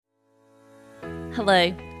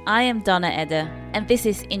Hello, I am Donna Eder, and this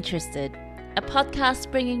is Interested, a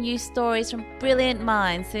podcast bringing you stories from brilliant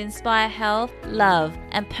minds to inspire health, love,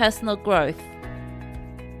 and personal growth.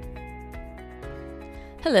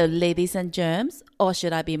 Hello, ladies and germs, or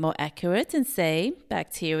should I be more accurate and say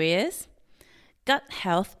bacterias? Gut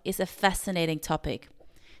health is a fascinating topic.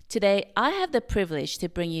 Today, I have the privilege to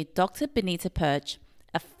bring you Dr. Benita Perch,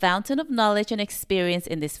 a fountain of knowledge and experience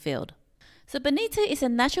in this field. So Benita is a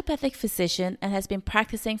naturopathic physician and has been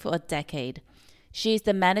practicing for a decade. She is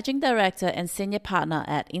the managing director and senior partner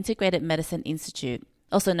at Integrated Medicine Institute,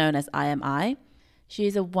 also known as IMI. She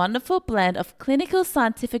is a wonderful blend of clinical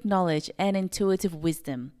scientific knowledge and intuitive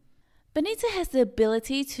wisdom. Benita has the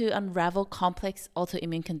ability to unravel complex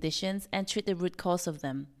autoimmune conditions and treat the root cause of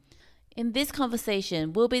them. In this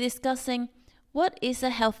conversation, we'll be discussing what is a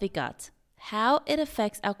healthy gut, how it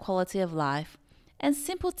affects our quality of life, and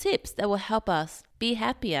simple tips that will help us be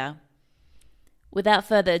happier. Without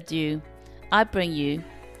further ado, I bring you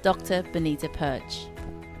Dr. Benita Perch.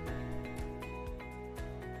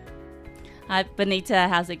 Hi, Benita.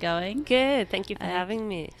 How's it going? Good. Thank you for having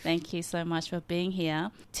me. Thank you so much for being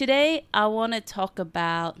here. Today, I want to talk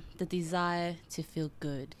about the desire to feel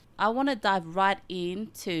good. I want to dive right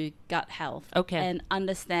into gut health and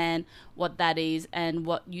understand what that is and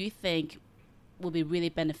what you think will be really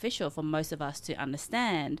beneficial for most of us to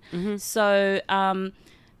understand. Mm-hmm. So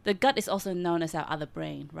the gut is also known as our other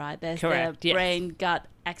brain, right? There's Correct, the brain-gut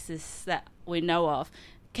axis that we know of.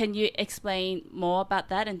 Can you explain more about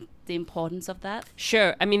that and the importance of that?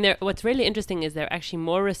 Sure. I mean, what's really interesting is there are actually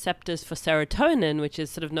more receptors for serotonin, which is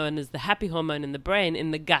sort of known as the happy hormone in the brain, in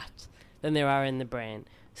the gut than there are in the brain.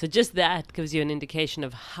 So just that gives you an indication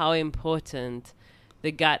of how important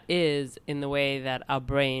the gut is in the way that our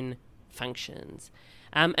brain functions.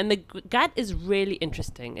 And the gut is really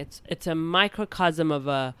interesting. It's a microcosm of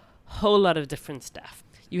a whole lot of different stuff.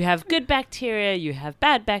 You have good bacteria, you have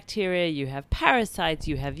bad bacteria, you have parasites,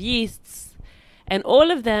 you have yeasts, and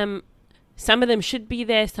all of them, some of them should be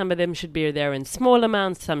there, some of them should be there in small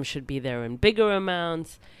amounts, some should be there in bigger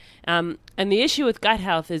amounts. And the issue with gut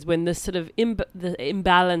health is when this sort of the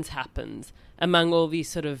imbalance happens among all these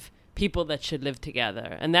sort of people that should live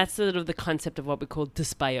together. And that's sort of the concept of what we call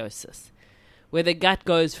dysbiosis, where the gut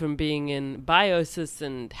goes from being in biosis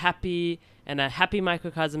and a happy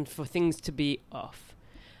microcosm for things to be off.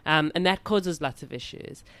 And that causes lots of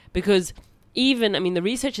issues because the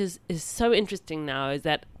research is so interesting now is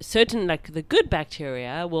that certain, like the good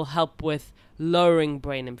bacteria will help with lowering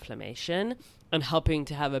brain inflammation and helping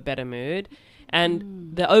to have a better mood.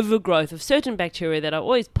 And the overgrowth of certain bacteria that are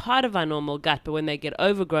always part of our normal gut, but when they get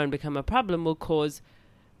overgrown, become a problem, will cause,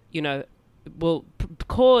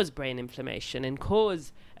 cause brain inflammation and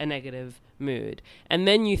cause a negative mood. And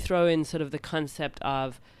then you throw in sort of the concept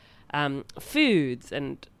of foods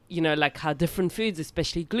and, like how different foods,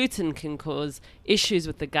 especially gluten, can cause issues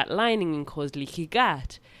with the gut lining and cause leaky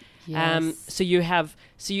gut. Yes.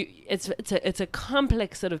 It's a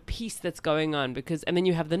complex sort of piece that's going on and then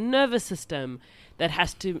you have the nervous system that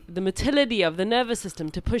the motility of the nervous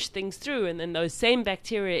system to push things through, and then those same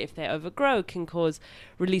bacteria, if they overgrow, can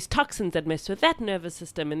release toxins that mess with that nervous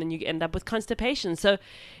system, and then you end up with constipation. So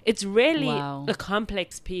it's really a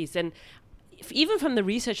complex piece. And even from the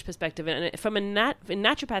research perspective, and from in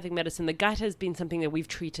naturopathic medicine, the gut has been something that we've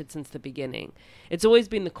treated since the beginning. It's always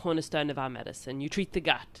been the cornerstone of our medicine. You treat the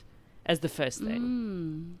gut as the first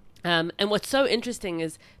thing. And what's so interesting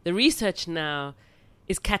is the research now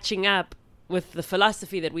is catching up with the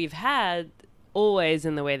philosophy that we've had always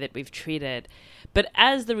in the way that we've treated. But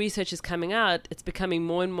as the research is coming out, it's becoming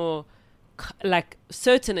more and more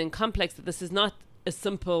certain and complex that this is not a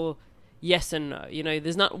simple yes and no.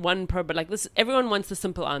 There's not one probiotic like this. Everyone wants the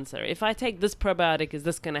simple answer. If I take this probiotic, is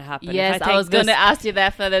this going to happen? Yes, I was going to ask you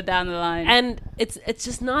that further down the line. And it's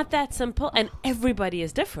just not that simple, and everybody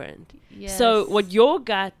is different. Yes. So what your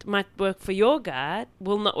gut might work for your gut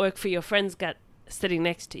will not work for your friend's gut sitting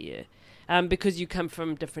next to you, because you come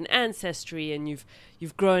from different ancestry and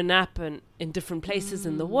you've grown up in different places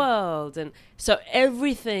in the world, and so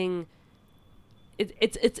everything.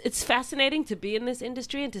 It's fascinating to be in this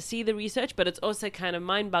industry and to see the research, but it's also kind of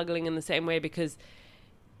mind-boggling in the same way because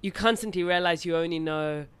you constantly realize you only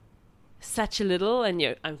know such a little,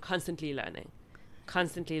 and I'm constantly learning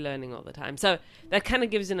all the time. So that kind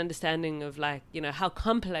of gives an understanding of how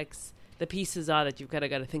complex the pieces are that you've got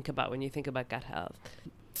to think about when you think about gut health.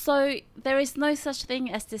 So there is no such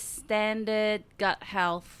thing as the standard gut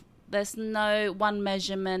health. There's no one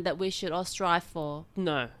measurement that we should all strive for.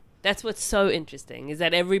 No. That's what's so interesting, is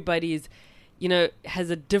that everybody's,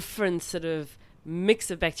 has a different sort of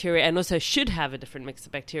mix of bacteria, and also should have a different mix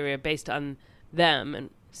of bacteria based on them. And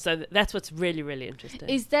so that's what's really, really interesting.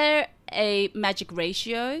 Is there a magic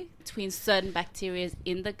ratio between certain bacteria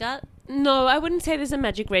in the gut? No, I wouldn't say there's a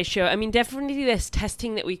magic ratio. I mean, definitely there's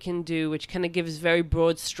testing that we can do, which kind of gives very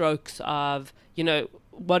broad strokes of, you know,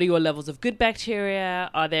 what are your levels of good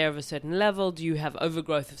bacteria? Are they of a certain level? Do you have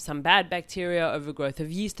overgrowth of some bad bacteria, overgrowth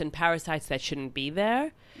of yeast and parasites that shouldn't be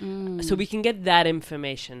there? So we can get that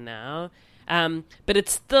information now. But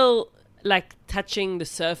it's still like touching the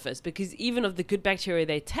surface, because even of the good bacteria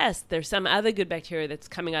they test, there's some other good bacteria that's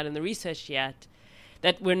coming out in the research yet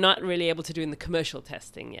that we're not really able to do in the commercial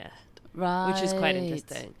testing yet. Right. Which is quite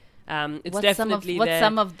interesting. It's what's definitely what's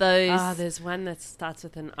some of those? There's one that starts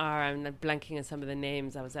with an R. I'm blanking on some of the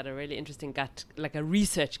names. I was at a really interesting a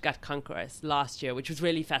research gut congress last year, which was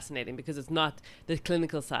really fascinating because it's not the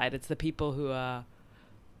clinical side. It's the people who are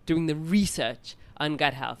doing the research on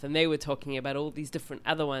gut health. And they were talking about all these different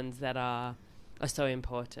other ones that are so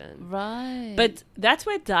important. Right. But that's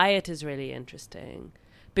where diet is really interesting,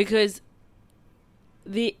 because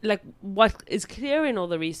what is clear in all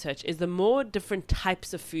the research is the more different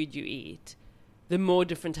types of food you eat, the more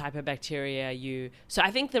different type of bacteria so I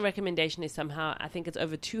think the recommendation is somehow, I think it's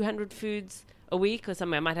over 200 foods a week or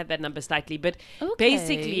something. I might have that number slightly, but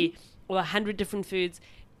basically, or 100 different foods.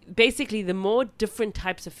 Basically, the more different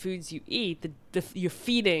types of foods you eat, you're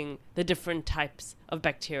feeding the different types of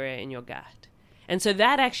bacteria in your gut. And so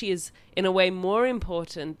that actually is, in a way, more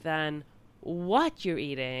important than what you're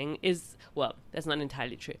eating is, well, that's not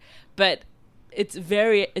entirely true, but it's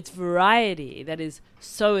variety that is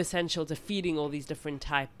so essential to feeding all these different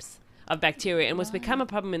types of bacteria. And what's become a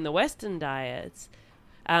problem in the Western diets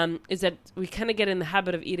is that we kind of get in the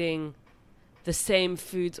habit of eating the same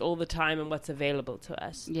foods all the time and what's available to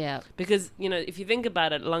us. Yeah. Because, you know, if you think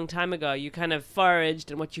about it, a long time ago, you kind of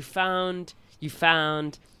foraged, and what you found.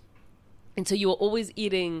 And so you were always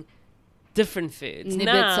eating different foods.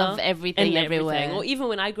 Snippets of everything everywhere. Or even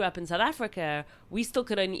when I grew up in South Africa, we still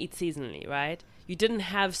could only eat seasonally, right? You didn't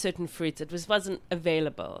have certain fruits. It wasn't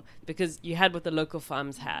available because you had what the local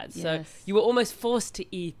farms had. Yes. So you were almost forced to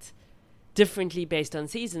eat differently based on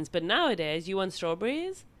seasons. But nowadays, you want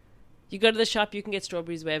strawberries? You go to the shop, you can get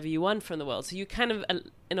strawberries wherever you want from the world. So you kind of,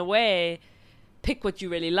 in a way, pick what you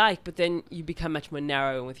really like, but then you become much more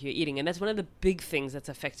narrow with your eating. And that's one of the big things that's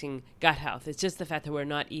affecting gut health. It's just the fact that we're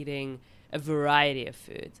not eating a variety of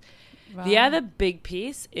foods. Right. The other big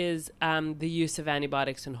piece is the use of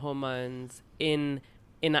antibiotics and hormones in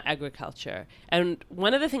agriculture. And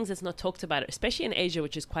one of the things that's not talked about, especially in Asia,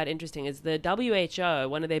 which is quite interesting, is the WHO,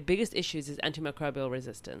 one of their biggest issues is antimicrobial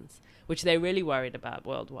resistance, which they're really worried about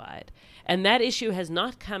worldwide. And that issue has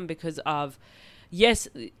not come because of,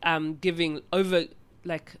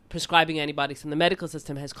 prescribing antibiotics in the medical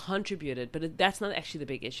system has contributed, but that's not actually the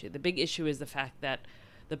big issue. The big issue is the fact that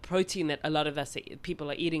the protein that a lot of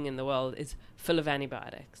people are eating in the world is full of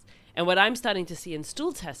antibiotics. And what I'm starting to see in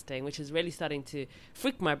stool testing, which is really starting to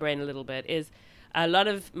freak my brain a little bit, is a lot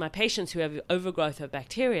of my patients who have overgrowth of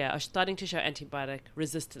bacteria are starting to show antibiotic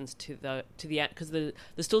resistance to the because the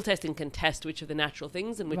stool testing can test which of the natural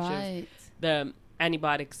things and which of the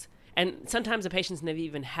antibiotics. And sometimes the patients never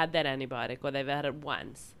even had that antibiotic, or they've had it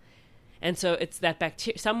once. And so it's that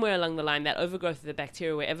bacteria, somewhere along the line, that overgrowth of the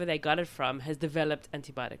bacteria, wherever they got it from, has developed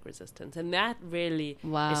antibiotic resistance. And that really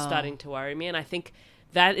is starting to worry me. And I think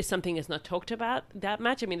that is something that's not talked about that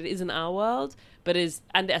much. I mean, it is in our world, but is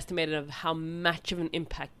underestimated of how much of an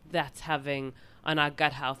impact that's having on our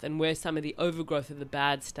gut health and where some of the overgrowth of the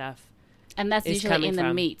bad stuff and that's is usually in from.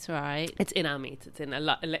 The meat, right? It's in our meat. It's in a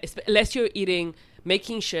lot. Unless you're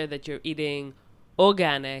making sure that you're eating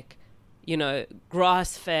organic,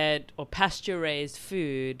 grass-fed or pasture-raised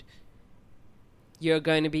food, you're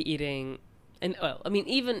going to be eating an oil. I mean,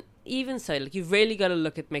 even so, you've really got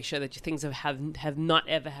to make sure that your things have not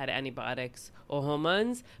ever had antibiotics or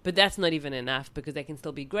hormones. But that's not even enough, because they can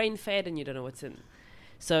still be grain-fed and you don't know what's in.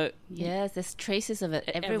 So yes, there's traces of it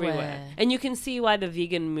everywhere. And you can see why the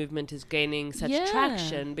vegan movement is gaining such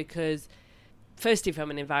traction, because firstly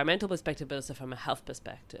from an environmental perspective, but also from a health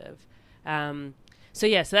perspective. So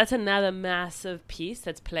that's another massive piece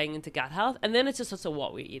that's playing into gut health. And then it's just also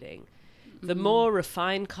what we're eating. The more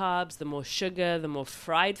refined carbs, the more sugar, the more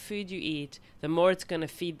fried food you eat, the more it's going to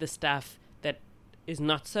feed the stuff that is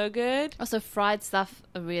not so good. Also, fried stuff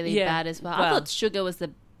are really bad as well. I thought sugar was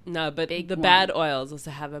the the bad oils also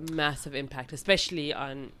have a massive impact, especially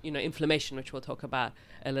on, inflammation, which we'll talk about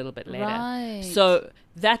a little bit later. Right. So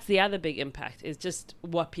that's the other big impact, is just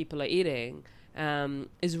what people are eating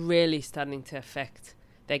is really starting to affect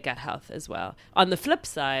their gut health as well. On the flip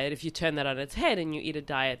side, if you turn that on its head and you eat a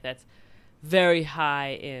diet that's very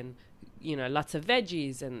high in lots of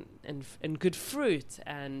veggies and good fruit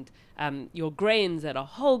and your grains that are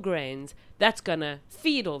whole grains, that's going to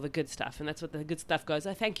feed all the good stuff. And that's what the good stuff goes,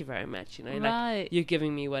 oh, thank you very much. Like you're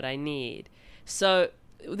giving me what I need. So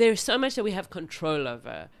there's so much that we have control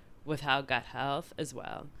over with our gut health as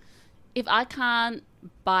well. If I can't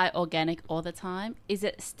buy organic all the time, is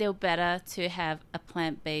it still better to have a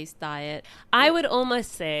plant-based diet? I would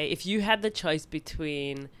almost say if you had the choice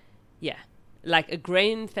between, like a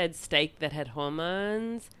grain-fed steak that had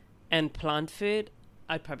hormones and plant food,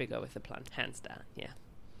 I'd probably go with the plant, hands down, yeah.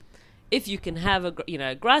 If you can have a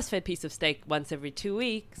grass-fed piece of steak once every 2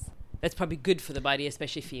 weeks, that's probably good for the body,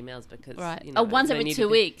 especially females, because... Right. Once every 2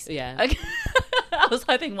 weeks? Yeah. Okay. I was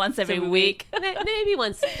hoping once every week. Maybe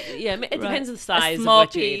once. Yeah, it depends on the size of small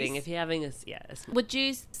what you're piece. eating. If you're having Would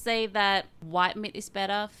you say that white meat is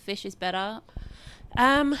better, fish is better?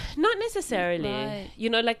 Not necessarily.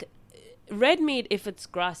 Right. Like red meat, if it's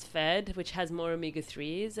grass-fed, which has more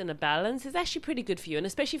omega-3s and a balance, is actually pretty good for you, and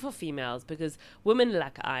especially for females, because women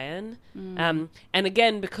lack iron. And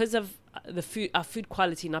again, because of our food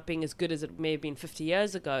quality not being as good as it may have been 50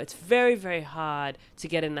 years ago, it's very, very hard to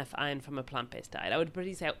get enough iron from a plant-based diet. I would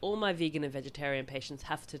pretty say all my vegan and vegetarian patients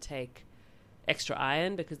have to take extra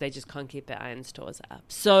iron because they just can't keep their iron stores up.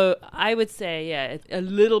 So I would say, a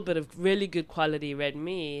little bit of really good quality red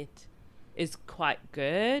meat is quite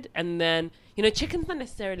good. And then, chicken's not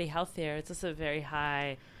necessarily healthier. It's also very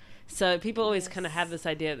high. So people always kind of have this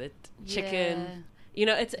idea that chicken...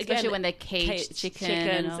 it's especially again when they're caged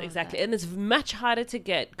chickens, and exactly, and it's much harder to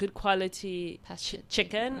get good quality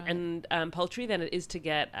chicken and poultry than it is to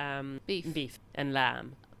get beef and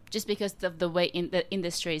lamb. Just because of the way the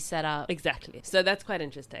industry is set up. Exactly. So that's quite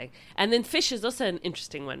interesting. And then fish is also an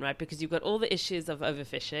interesting one, right? Because you've got all the issues of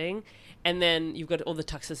overfishing, and then you've got all the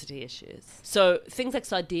toxicity issues. So things like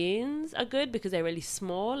sardines are good because they're really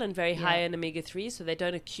small and very high in omega-3, so they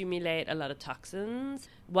don't accumulate a lot of toxins.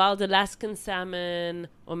 Wild Alaskan salmon,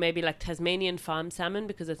 or maybe like Tasmanian farm salmon,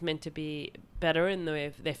 because it's meant to be better in the way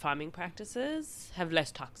of their farming practices, have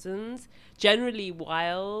less toxins. Generally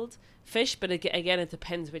wild fish, but again, it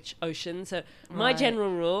depends which ocean. So my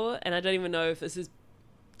general rule, and I don't even know if this is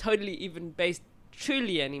totally even based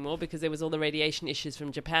truly anymore, because there was all the radiation issues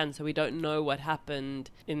from Japan, so we don't know what happened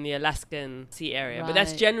in the Alaskan sea area. But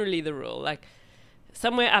that's generally the rule. Like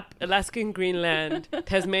somewhere up Alaskan, Greenland,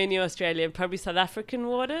 Tasmania, Australia, probably South African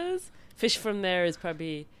waters, fish from there is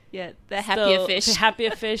probably the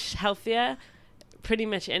happier fish, healthier. Pretty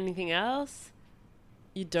much anything else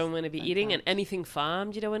you don't want to be eating, and anything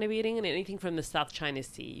farmed you don't want to be eating, and anything from the South China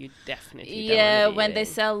Sea you definitely don't want to be when eating. They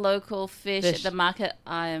sell local fish at the market,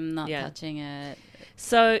 I am not touching it.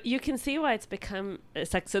 So you can see why it's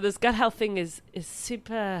like, so this gut health thing is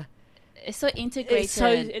super... It's so integrated. It's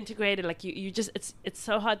so integrated. Like you just, it's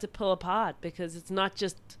so hard to pull apart, because it's not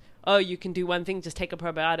just, you can do one thing, just take a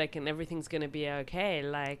probiotic and everything's going to be okay.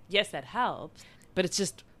 Like, yes, that helps, but it's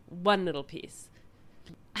just one little piece.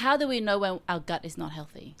 How do we know when our gut is not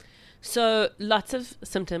healthy? So lots of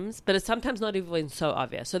symptoms, but it's sometimes not even so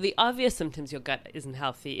obvious. So the obvious symptoms your gut isn't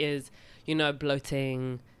healthy is,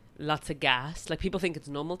 bloating, lots of gas. Like people think it's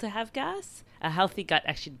normal to have gas. A healthy gut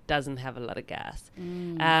actually doesn't have a lot of gas.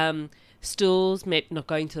 Stools, maybe not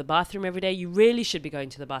going to the bathroom every day. You really should be going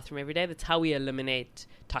to the bathroom every day. That's how we eliminate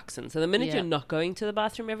toxins. So the minute you're not going to the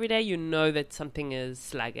bathroom every day, you know that something is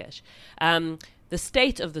sluggish. The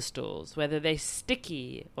state of the stools, whether they're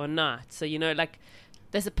sticky or not. So,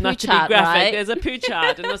 there's a poo not chart, to be graphic, right? There's a poo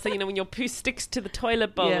chart. And also, when your poo sticks to the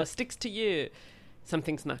toilet bowl or sticks to you,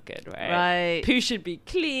 something's not good, right? Right. Poo should be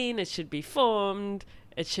clean. It should be formed.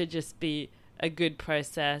 It should just be a good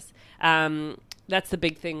process. That's the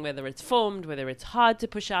big thing, whether it's formed, whether it's hard to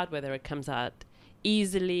push out, whether it comes out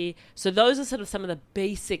easily. So those are sort of some of the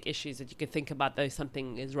basic issues that you can think about, though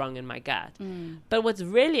something is wrong in my gut. But what's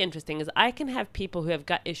really interesting is I can have people who have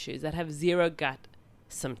gut issues that have zero gut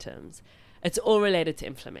symptoms. It's all related to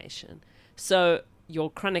inflammation. So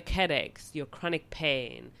your chronic headaches, your chronic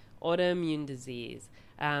pain, autoimmune disease,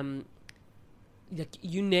 like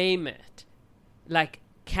you name it, like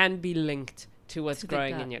can be linked to what's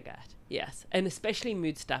growing in your gut. Yes, and especially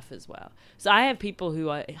mood stuff as well. So I have people who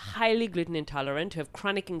are highly gluten intolerant, who have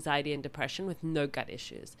chronic anxiety and depression with no gut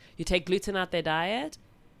issues. You take gluten out their diet,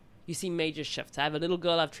 you see major shifts. I have a little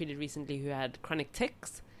girl I've treated recently who had chronic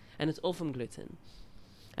tics, and it's all from gluten.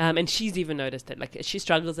 And she's even noticed it. Like, she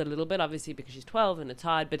struggles a little bit, obviously, because she's 12 and it's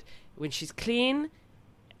hard. But when she's clean,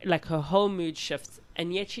 like, her whole mood shifts,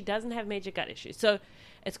 and yet she doesn't have major gut issues. So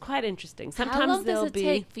it's quite interesting. Sometimes how long there'll does it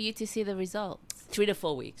take for you to see the results? 3 to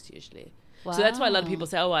 4 weeks, usually. So that's why a lot of Wow. people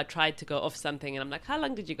say, oh, I tried to go off something. And I'm like, how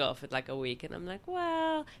long did you go off it? Like a week. And I'm like,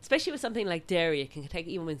 well, especially with something like dairy, it can take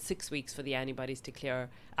even 6 weeks for the antibodies to clear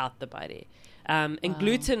out the body. And Wow.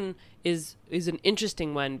 gluten is an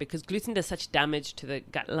interesting one because gluten does such damage to the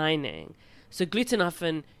gut lining. So gluten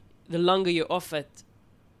often, the longer you're off it,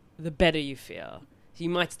 the better you feel. So you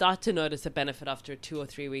might start to notice a benefit after 2 or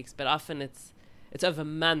 3 weeks, but often it's over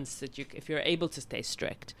months that if you're able to stay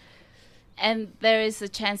strict. And there is a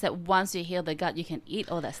chance that once you heal the gut, you can eat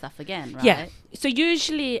all that stuff again, right? Yeah. So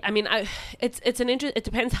usually, I mean, it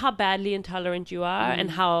depends how badly intolerant you are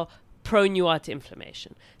and how prone you are to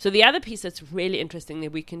inflammation. So the other piece that's really interesting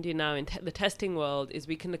that we can do now in the testing world is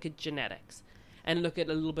we can look at genetics and look at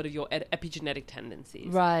a little bit of your epigenetic tendencies.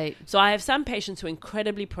 Right. So I have some patients who are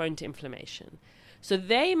incredibly prone to inflammation. So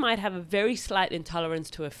they might have a very slight intolerance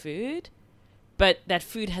to a food, but that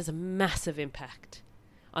food has a massive impact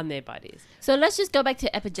on their bodies. So let's just go back to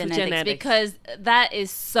epigenetics because that is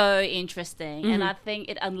so interesting, and I think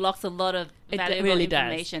it unlocks a lot of valuable really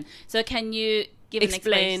information. So can you give Explain.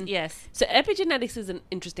 an explanation? Yes. So epigenetics is an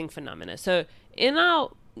interesting phenomenon. So in our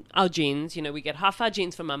genes, you know, we get half our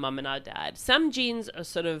genes from our mom and our dad. Some genes are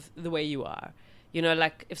sort of the way you are. You know,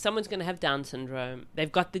 like if someone's going to have Down syndrome,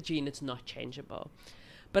 they've got the gene, it's not changeable.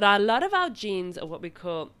 But a lot of our genes are what we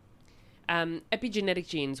call epigenetic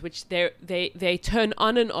genes, which they turn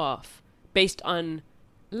on and off based on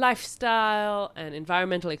lifestyle and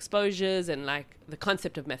environmental exposures and like the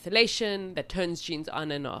concept of methylation that turns genes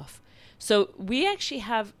on and off. So we actually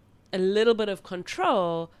have a little bit of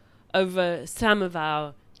control over some of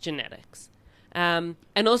our genetics. And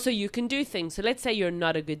also you can do things. So let's say you're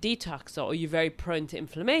not a good detoxer or you're very prone to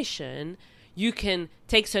inflammation. You can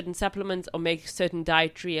take certain supplements or make certain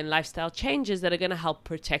dietary and lifestyle changes that are going to help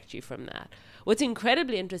protect you from that. What's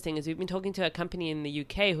incredibly interesting is we've been talking to a company in the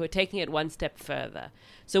UK who are taking it one step further.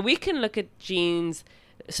 So we can look at genes.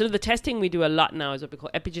 Sort of the testing we do a lot now is what we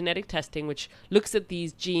call epigenetic testing, which looks at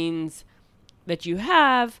these genes that you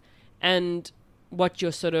have and what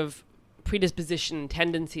your sort of predisposition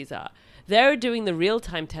tendencies are. They're doing the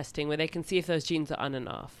real-time testing where they can see if those genes are on and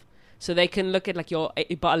off. So they can look at like your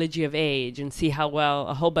biology of age and see how well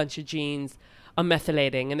a whole bunch of genes are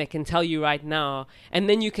methylating, and they can tell you right now. And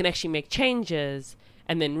then you can actually make changes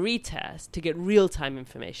and then retest to get real-time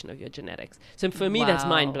information of your genetics. So for me, that's Wow.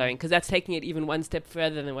 mind-blowing because that's taking it even one step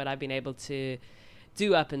further than what I've been able to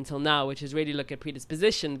do up until now, which is really look at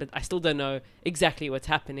predisposition, but I still don't know exactly what's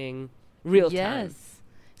happening real-time. Yes.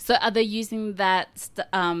 So are they using that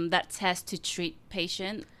that test to treat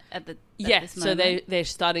patient at this So moment? they're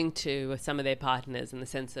starting to with some of their partners in the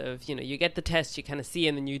sense of, you know, you get the test, you kind of see,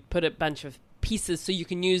 and then you put a bunch of pieces so you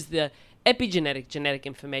can use the genetic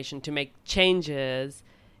information to make changes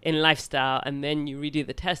in lifestyle, and then you redo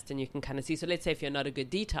the test and you can kind of see. So let's say if you're not a good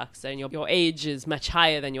detoxer and your age is much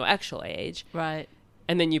higher than your actual age, Right.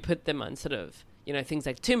 and then you put them on sort of, you know, things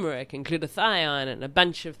like turmeric and glutathione and a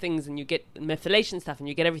bunch of things, and you get methylation stuff and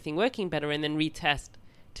you get everything working better, and then retest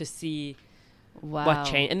to see Wow. what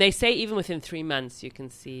change. And they say even within 3 months you can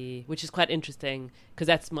see, which is quite interesting because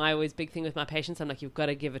that's my always big thing with my patients. I'm like, you've got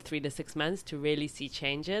to give it 3 to 6 months to really see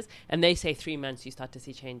changes. And they say 3 months you start to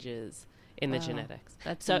see changes in the Wow. genetics.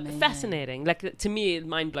 That's so amazing. fascinating. Like to me, it's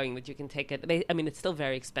mind blowing that you can take it. I mean, it's still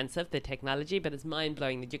very expensive, the technology, but it's mind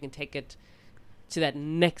blowing that you can take it to that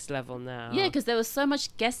next level now. Yeah, because there was so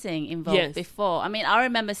much guessing involved Yes. before. I mean, I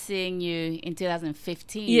remember seeing you in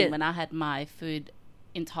 2015 Yeah. when I had my food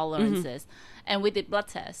intolerances, and we did blood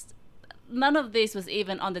tests. None of this was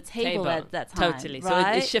even on the table at that time. Totally. Right?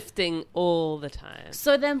 So it's shifting all the time.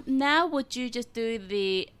 So then now would you just do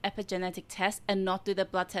the epigenetic test and not do the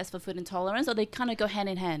blood test for food intolerance, or they kind of go hand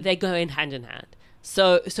in hand? They go in hand in hand.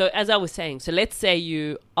 So as I was saying, so let's say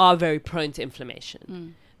you are very prone to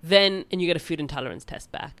inflammation, then and you get a food intolerance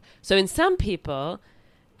test back. So in some people,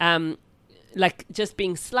 like just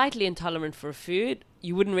being slightly intolerant for a food,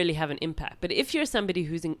 you wouldn't really have an impact. But if you're somebody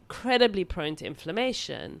who's incredibly prone to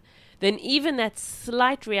inflammation, then even that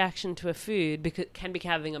slight reaction to a food can be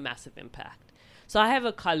having a massive impact. So I have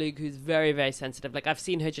a colleague who's very, very sensitive. Like I've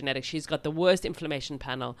seen her genetics. She's got the worst inflammation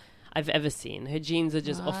panel I've ever seen. Her genes are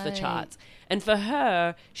just off the Right. charts. And for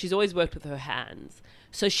her, she's always worked with her hands.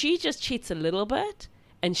 So she just cheats a little bit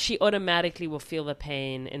and she automatically will feel the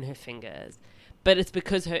pain in her fingers. But it's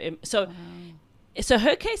because so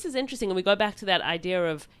her case is interesting. And we go back to that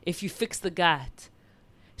idea of if you fix the gut.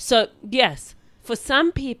 So yes, for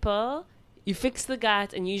some people, you fix the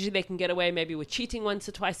gut and usually they can get away maybe with cheating once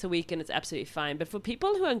or twice a week and it's absolutely fine. But for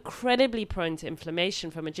people who are incredibly prone to inflammation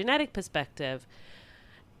from a genetic perspective,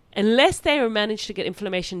 unless they manage to get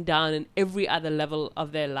inflammation down in every other level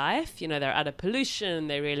of their life, they're out of pollution,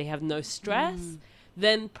 they really have no stress,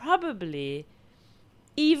 then probably,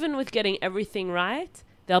 even with getting everything right,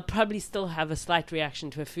 they'll probably still have a slight reaction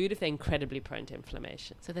to a food if they're incredibly prone to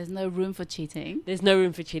inflammation. So there's no room for cheating? There's no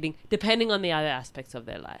room for cheating, depending on the other aspects of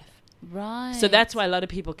their life. Right. So that's why a lot of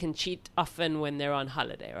people can cheat often when they're on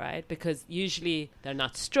holiday, right? Because usually they're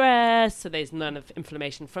not stressed, so there's none of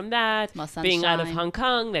inflammation from that. More sunshine. Being out of Hong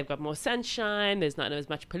Kong, they've got more sunshine, there's not as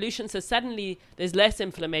much pollution, so suddenly there's less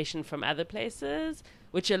inflammation from other places,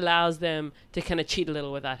 which allows them to kind of cheat a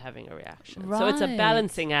little without having a reaction. Right. So it's a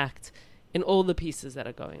balancing act in all the pieces that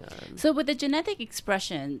are going on. So with the genetic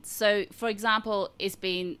expression, so for example, it's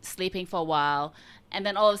been sleeping for a while, and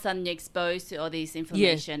then all of a sudden you're exposed to all these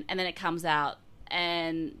inflammation, and then it comes out,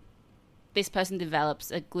 and this person develops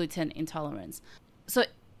a gluten intolerance. So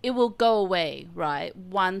it will go away, right?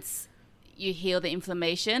 Once you heal the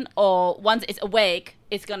inflammation, or once it's awake,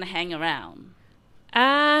 it's going to hang around.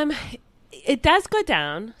 It does go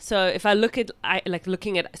down. So if I look at,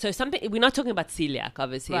 something, we're not talking about celiac,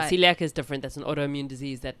 obviously. Right. Celiac is different. That's an autoimmune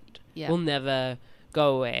disease that will never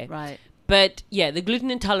go away. Right. But yeah, the gluten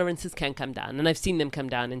intolerances can come down. And I've seen them come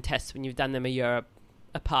down in tests when you've done them a year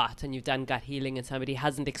apart and you've done gut healing and somebody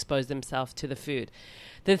hasn't exposed themselves to the food.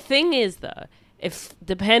 The thing is, though, if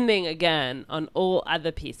depending, again, on all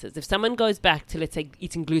other pieces, if someone goes back to, let's say,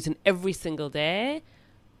 eating gluten every single day,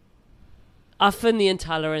 often the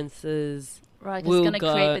intolerances Right, will it's going to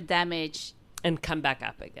go create the damage. and come back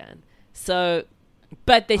up again. So,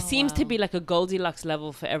 but there seems to be like a Goldilocks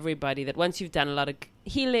level for everybody, that once you've done a lot of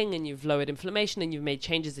healing and you've lowered inflammation and you've made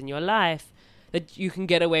changes in your life, that you can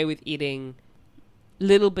get away with eating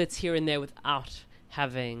little bits here and there without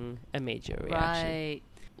having a major reaction. Right.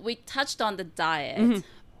 We touched on the diet,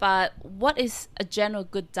 but what is a general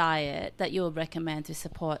good diet that you would recommend to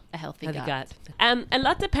support a healthy gut? A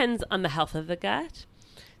lot depends on the health of the gut.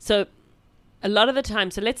 So a lot of the time,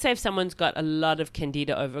 so let's say if someone's got a lot of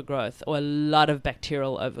candida overgrowth or a lot of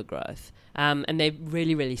bacterial overgrowth, and they're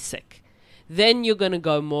really, really sick, then you're going to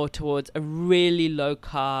go more towards a really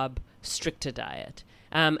low-carb, stricter diet.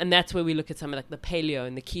 And that's where we look at something like the paleo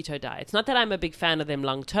and the keto diet. It's not that I'm a big fan of them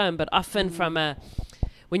long-term, but often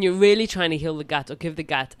when you're really trying to heal the gut or give the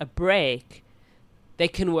gut a break, they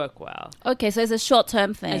can work well. Okay, so it's a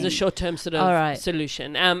short-term thing. As a short-term sort of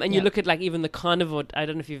solution. And you look at like even the carnivore, I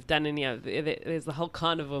don't know if you've done any of there's the whole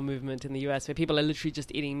carnivore movement in the US where people are literally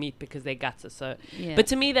just eating meat because their guts are so. Yeah. But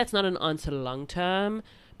to me, that's not an answer long-term,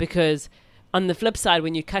 because on the flip side,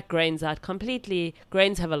 when you cut grains out completely,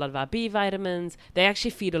 grains have a lot of our B vitamins. They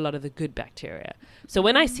actually feed a lot of the good bacteria. So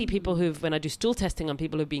when I see people when I do stool testing on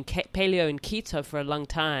people who've been paleo and keto for a long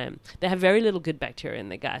time, they have very little good bacteria in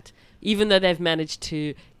their gut, even though they've managed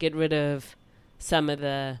to get rid of some of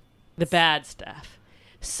the bad stuff.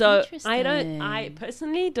 So I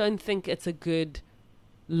personally don't think it's a good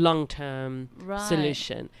long-term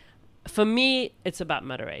solution. For me, it's about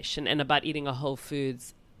moderation and about eating a whole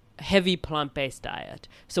foods, heavy plant-based diet.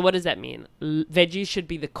 So what does that mean? Veggies should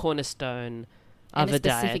be the cornerstone of a diet.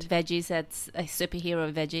 And a specific veggies that's a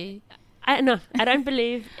superhero veggie? I don't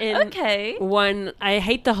believe in one. I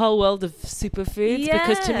hate the whole world of superfoods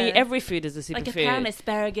because to me every food is a superfood. Like apparent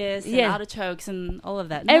asparagus and artichokes and all of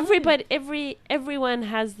that. No. Everyone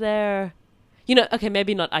has their,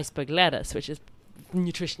 maybe not iceberg lettuce, which is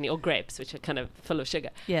nutritionally, or grapes, which are kind of full of sugar.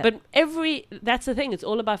 Yeah. But that's the thing. It's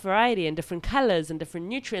all about variety and different colors and different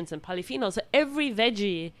nutrients and polyphenols. So every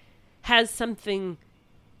veggie has something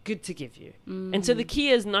good to give you. And so the key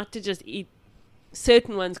is not to just eat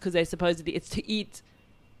certain ones because they're supposedly, it's to eat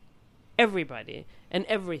everybody and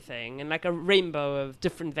everything and like a rainbow of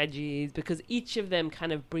different veggies, because each of them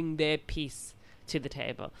kind of bring their piece to the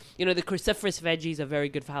table. The cruciferous veggies are very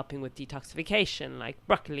good for helping with detoxification, like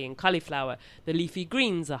broccoli and cauliflower. The leafy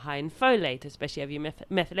greens are high in folate, especially if you have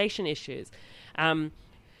methylation issues.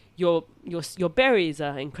 Your berries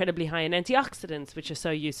are incredibly high in antioxidants, which are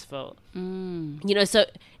so useful. So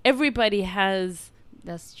everybody has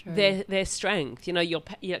That's true. their strength. Your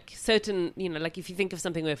certain, like if you think of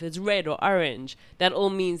something where if it's red or orange, that all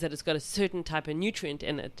means that it's got a certain type of nutrient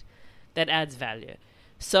in it that adds value.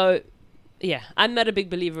 So yeah, I'm not a big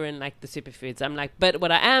believer in like the superfoods. But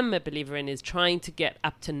what I am a believer in is trying to get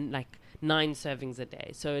up to like 9 servings a day.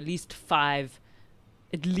 So at least 5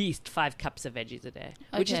 cups of veggies a day,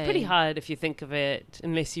 which is pretty hard if you think of it,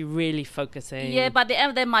 unless you're really focusing. Yeah, but at the end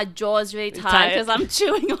of the day, my jaw is really tired because I'm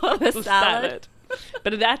chewing all the salad.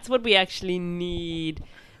 But that's what we actually need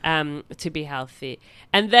to be healthy.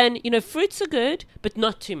 And then, fruits are good, but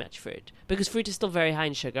not too much fruit. because fruit is still very high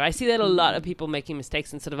in sugar. I see that a lot of people making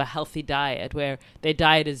mistakes in sort of a healthy diet where their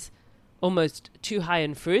diet is almost too high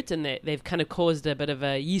in fruit and they've kind of caused a bit of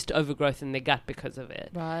a yeast overgrowth in their gut because of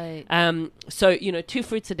it. Right. So, 2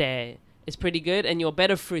 fruits a day is pretty good. And your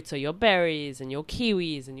better fruits are your berries and your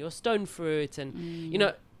kiwis and your stone fruit. And,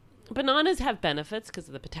 bananas have benefits because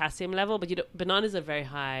of the potassium level, but bananas are very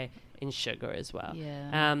high in sugar as well.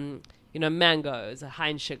 Yeah. Mangoes are high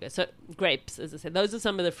in sugar. So grapes, as I said, those are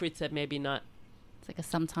some of the fruits that maybe not It's like a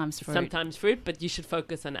sometimes fruit, but you should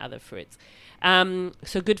focus on other fruits.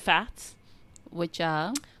 So good fats, which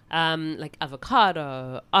are like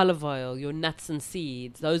avocado, olive oil, your nuts and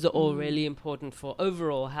seeds. Those are all really important for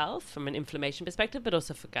overall health from an inflammation perspective, but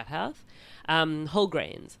also for gut health. Whole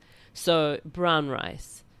grains, so brown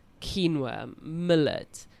rice, quinoa,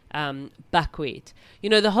 millet, buckwheat.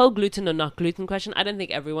 The whole gluten or not gluten question, I don't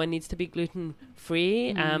think everyone needs to be gluten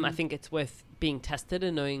free. I think it's worth being tested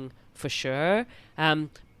and knowing for sure.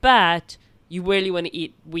 But you really want to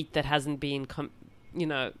eat wheat that hasn't been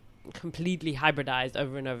completely hybridized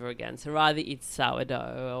over and over again. So rather eat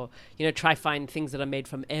sourdough or try find things that are made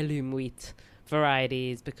from heirloom wheat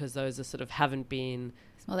varieties, because those are sort of haven't been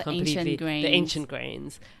the completely ancient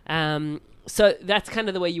grains. So that's kind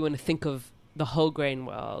of the way you want to think of the whole grain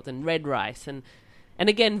world, and red rice and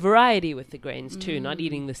again variety with the grains too, not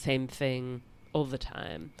eating the same thing all the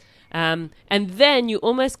time. And then you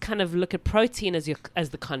almost kind of look at protein as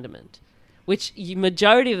the condiment, which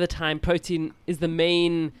majority of the time protein is the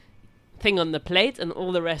main thing on the plate and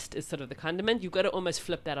all the rest is sort of the condiment. You've got to almost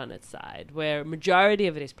flip that on its side, where majority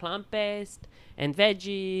of it is plant-based and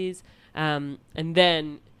veggies, and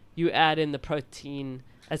then you add in the protein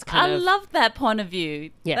as kind I of... love that point of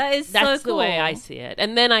view. Yeah, that is that's so the cool. way I see it.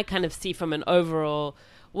 And then I kind of see from an overall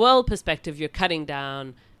world perspective, you're cutting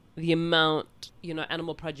down the amount,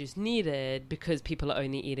 animal produce needed because people are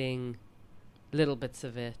only eating little bits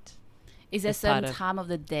of it. Is there a certain time of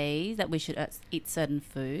the day that we should eat certain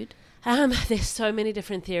food? There's so many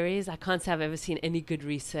different theories. I can't say I've ever seen any good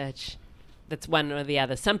research that's one or the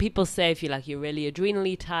other. Some people say if you're really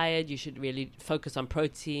adrenally tired, you should really focus on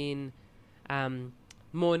protein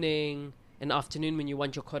morning and afternoon when you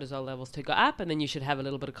want your cortisol levels to go up, and then you should have a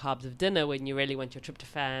little bit of carbs of dinner when you really want your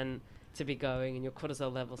tryptophan to be going and your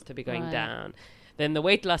cortisol levels to be going down. Then the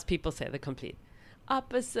weight loss people say the complete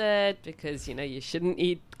opposite, because you shouldn't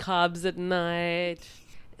eat carbs at night.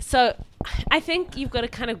 So I think you've got to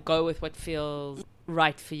kind of go with what feels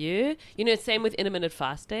right for you. Same with intermittent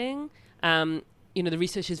fasting. The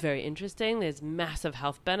research is very interesting. There's massive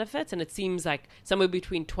health benefits, and it seems like somewhere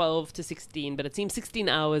between 12 to 16, but it seems 16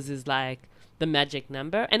 hours is like the magic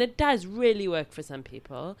number, and it does really work for some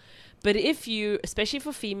people. But if you, especially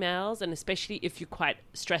for females, and especially if you're quite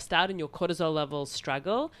stressed out and your cortisol levels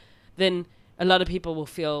struggle, then a lot of people will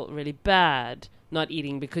feel really bad not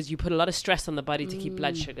eating because you put a lot of stress on the body to keep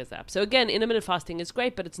blood sugars up. So again, intermittent fasting is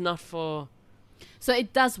great, but it's not for... So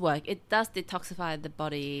it does work. It does detoxify the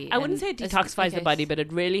body. I wouldn't say it detoxifies the body, but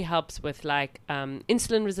it really helps with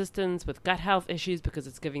insulin resistance, with gut health issues, because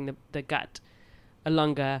it's giving the gut a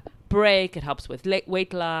longer break. It helps with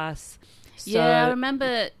weight loss. So I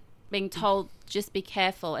remember being told, just be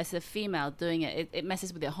careful as a female doing it. It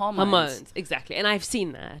messes with your hormones. Exactly. And I've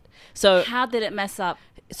seen that. So how did it mess up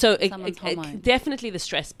someone's hormones? Definitely the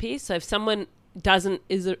stress piece. So if someone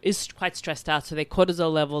is quite stressed out, so their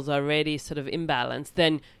cortisol levels are already sort of imbalanced,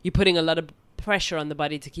 then you're putting a lot of pressure on the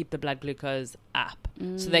body to keep the blood glucose up,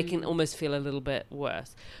 so they can almost feel a little bit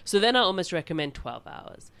worse. So then I almost recommend 12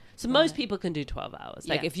 hours. So most people can do 12 hours.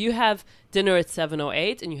 Like if you have dinner at 7 or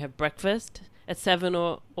 8 and you have breakfast at 7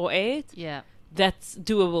 or 8, that's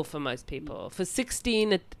doable for most people. For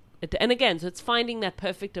 16, and again, so it's finding that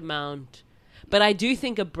perfect amount. But I do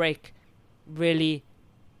think a break really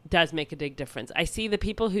does make a big difference. I see the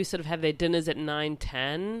people who sort of have their dinners at 9,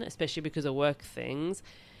 10, especially because of work things,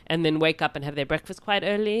 and then wake up and have their breakfast quite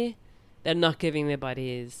early. They're not giving their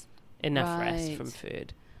bodies enough rest from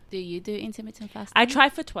food. Do you do intermittent fasting? I try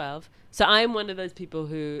for 12. So I'm one of those people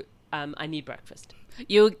who I need breakfast.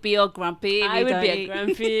 You would be all grumpy. I would be a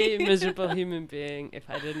grumpy, miserable human being if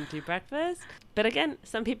I didn't do breakfast. But again,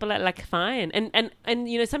 some people are like fine, and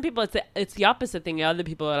some people it's the opposite thing. Other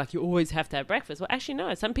people are like, you always have to have breakfast. Well, actually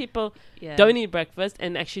no. Some people don't eat breakfast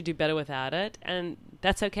and actually do better without it, and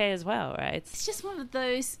that's okay as well, right? It's just one of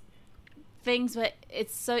those things where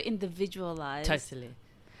it's so individualized. Totally.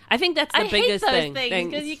 I think that's the biggest thing. I hate those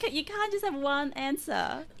things because you can't just have one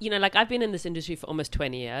answer. I've been in this industry for almost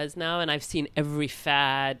 20 years now, and I've seen every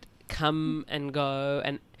fad come and go,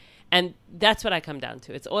 and that's what I come down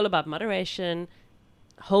to. It's all about moderation,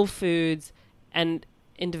 whole foods, and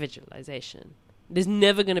individualization. there's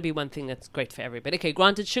never going to be one thing that's great for everybody. Okay,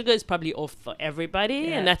 granted, sugar is probably off for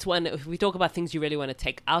everybody. And that's one, if we talk about things you really want to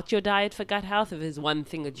take out your diet for gut health, if there's one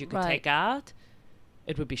thing that you could take out,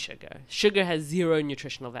 it would be sugar. Sugar has zero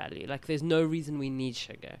nutritional value. Like, there's no reason we need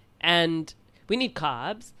sugar. And we need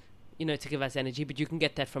carbs, you know, to give us energy, but you can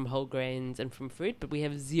get that from whole grains and from fruit. But we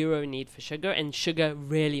have zero need for sugar, and sugar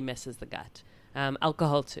really messes the gut.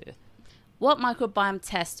 Alcohol too. What microbiome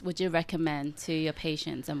test would you recommend to your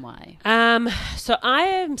patients, and why? So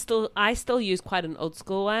I still use quite an old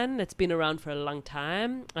school one that's been around for a long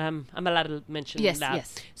time. I'm allowed to mention that.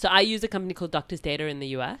 Yes. So I use a company called Doctor's Data in the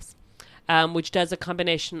US, which does a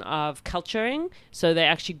combination of culturing. So they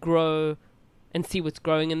actually grow and see what's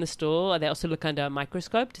growing in the stool. They also look under a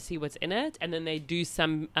microscope to see what's in it. And then they do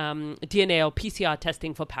some DNA or PCR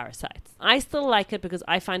testing for parasites. I still like it because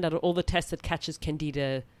I find out all the tests that catches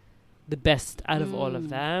Candida the best out of all of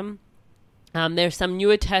them. There's some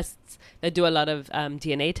newer tests that do a lot of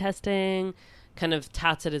DNA testing, kind of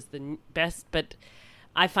touts it as the best, but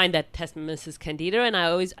I find that test misses Candida, and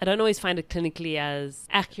I don't always find it clinically as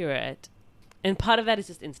accurate. And part of that is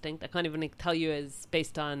just instinct. I can't even tell you as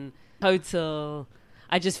based on total.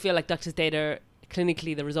 I just feel like Doctor's Data,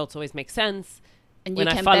 clinically, the results always make sense. And you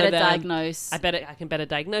can better diagnose. I can better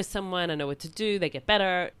diagnose someone. I know what to do. They get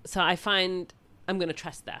better. So I find I'm going to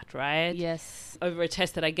trust that, right? Yes. Over a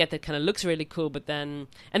test that I get that kind of looks really cool, but then...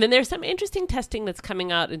 And then there's some interesting testing that's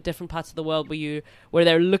coming out in different parts of the world where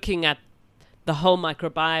they're looking at the whole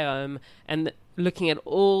microbiome and looking at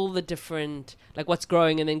all the different, like what's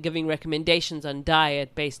growing, and then giving recommendations on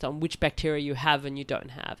diet based on which bacteria you have and you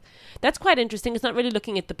don't have. That's quite interesting. It's not really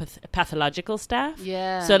looking at the pathological stuff.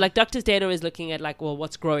 Yeah. So like Doctor's Data is looking at like, well,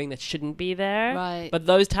 what's growing that shouldn't be there. Right. But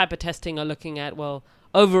those type of testing are looking at, well,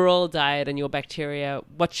 overall diet and your bacteria,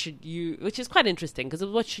 which is quite interesting, because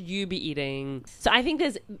what should you be eating? So I think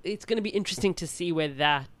it's going to be interesting to see where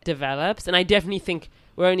that develops. And I definitely think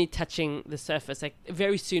we're only touching the surface. Like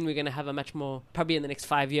very soon we're going to have a much more, probably in the next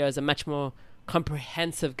 5 years, a much more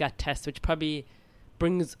comprehensive gut test, which probably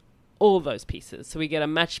brings all those pieces. So we get a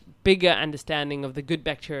much bigger understanding of the good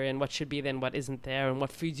bacteria and what should be there and what isn't there, and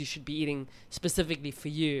what foods you should be eating specifically for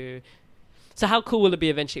you. So how cool will it be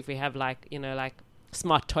eventually if we have like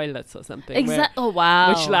smart toilets or something? Exactly. Oh wow!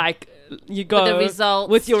 Which like you go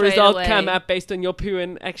with your result come up based on your poo,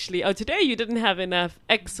 and actually, today you didn't have enough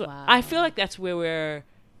X. Wow. I feel like that's where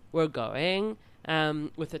we're going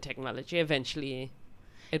with the technology. Eventually,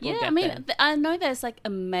 it will get there. I know there's like a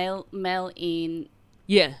mail-in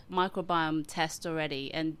microbiome test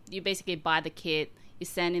already, and you basically buy the kit, you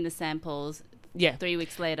send in the samples. 3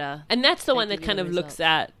 weeks later. And that's the one that kind of looks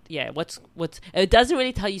at, what's it doesn't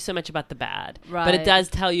really tell you so much about the bad, but it does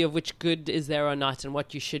tell you of which good is there or not, and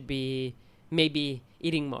what you should be maybe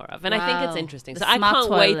eating more of. And I think it's interesting. So I can't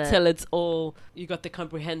wait till it's all, you got the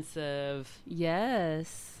comprehensive.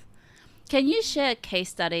 Yes. Can you share a case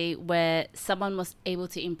study where someone was able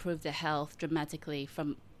to improve their health dramatically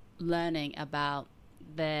from learning about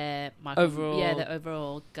their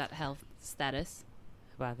overall gut health status?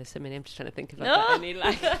 Wow, there's so many. I'm just trying to think if I've got any,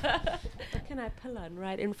 like, what can I pull on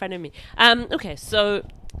right in front of me? Okay, so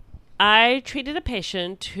I treated a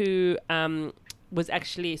patient who was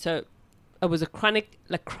actually, so it was a chronic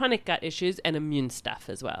gut issues and immune stuff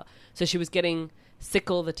as well. So she was getting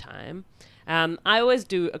sick all the time. I always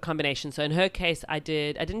do a combination. So in her case, I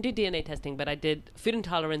didn't do DNA testing, but I did food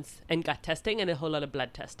intolerance and gut testing, and a whole lot of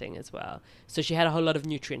blood testing as well. So she had a whole lot of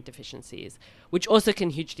nutrient deficiencies, which also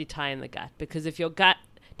can hugely tie in the gut, because if your gut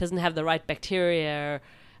doesn't have the right bacteria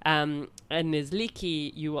and is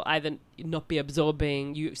leaky, you will either not be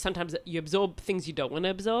absorbing. Sometimes you absorb things you don't want to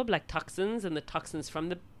absorb, like toxins and the toxins from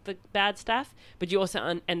the bad stuff, but you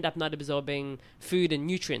also end up not absorbing food and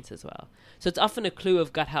nutrients as well. So it's often a clue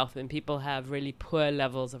of gut health when people have really poor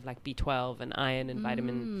levels of like B12 and iron and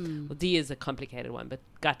vitamin. Well, D is a complicated one, but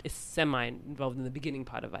gut is semi-involved in the beginning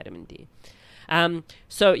part of vitamin D.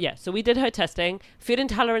 So we did her testing. Food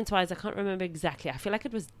intolerance wise, I can't remember exactly. I feel like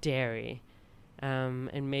it was dairy,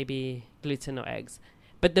 and maybe gluten or eggs.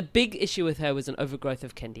 But the big issue with her was an overgrowth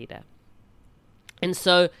of candida. And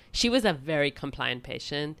so she was a very compliant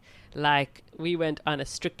patient. Like, we went on a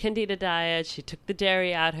strict candida diet. She took the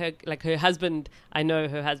dairy out. Her husband, I know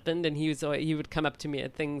her husband, and he would come up to me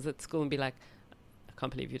at things at school and be like, I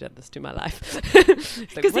can't believe you did this to my life.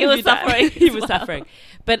 Because he was suffering. He was suffering.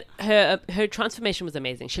 But her transformation was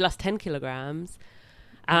amazing. She lost 10 kilograms.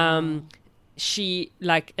 She,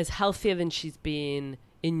 is healthier than she's been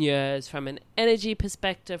in years, from an energy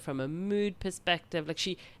perspective, from a mood perspective.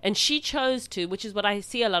 She chose to, which is what I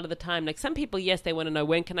see a lot of the time. Like, some people, yes, they want to know,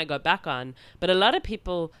 when can I go back on? But a lot of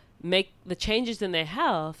people make the changes in their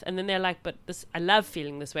health, and then they're like, but this, I love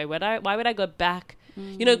feeling this way. Why would I go back?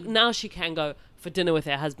 You know, now she can go for dinner with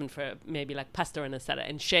her husband for maybe like pasta and a salad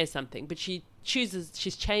and share something, but she's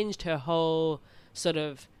changed her whole sort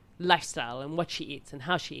of lifestyle and what she eats and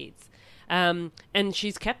how she eats. And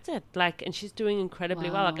she's kept it, like, and she's doing incredibly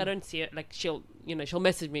well. Like, I don't see it, like, she'll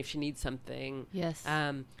message me if she needs something. Yes.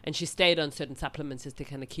 And she stayed on certain supplements just to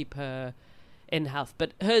kind of keep her in health.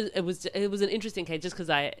 But it was an interesting case just because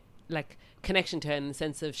I, like, connection to her in the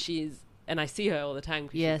sense of and I see her all the time.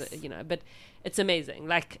 Yes. But it's amazing.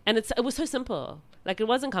 Like, and it was so simple. Like, it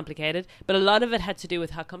wasn't complicated, but a lot of it had to do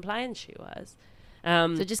with how compliant she was.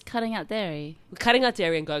 So just cutting out dairy? Cutting out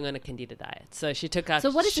dairy and going on a Candida diet. So she took out...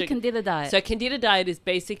 So what is the Candida diet? So Candida diet is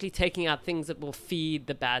basically taking out things that will feed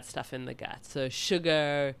the bad stuff in the gut. So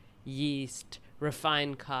sugar, yeast,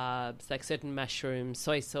 refined carbs, like certain mushrooms,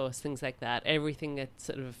 soy sauce, things like that. Everything that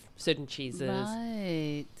sort of certain cheeses.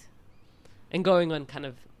 Right. And going on kind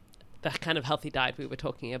of the kind of healthy diet we were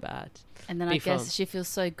talking about. And then before. I guess she feels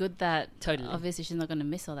so good that obviously she's not going to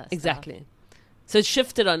miss all that stuff. Exactly. So it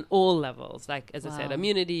shifted on all levels, like, as I said,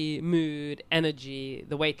 immunity, mood, energy,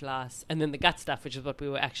 the weight loss, and then the gut stuff, which is what we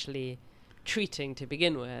were actually treating to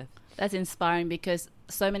begin with. That's inspiring because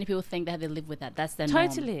so many people think they have to live with that. That's their norm.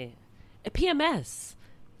 Totally. A PMS.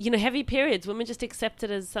 Heavy periods, women just accept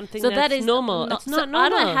it as something that is normal. It's not normal. I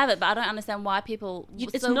don't have it, but I don't understand why people...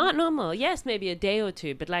 It's not normal. Yes, maybe a day or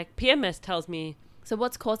two, but like PMS tells me... So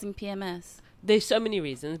what's causing PMS? There's so many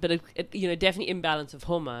reasons, but definitely imbalance of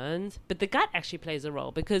hormones. But the gut actually plays a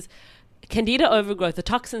role because Candida overgrowth, the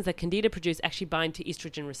toxins that Candida produce, actually bind to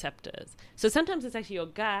estrogen receptors. So sometimes it's actually your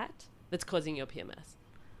gut that's causing your PMS.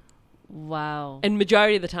 Wow. And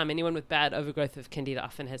majority of the time, anyone with bad overgrowth of Candida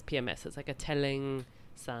often has PMS. It's like a telling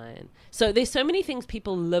sign. So there's so many things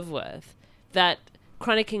people live with that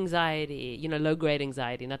chronic anxiety, low-grade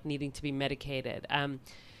anxiety, not needing to be medicated,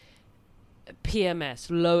 PMS,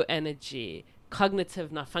 low energy,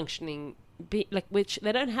 cognitive not functioning, which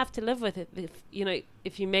they don't have to live with it.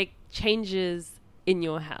 If you make changes in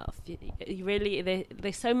your health, you really,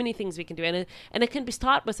 there's so many things we can do, and it can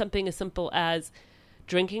start with something as simple as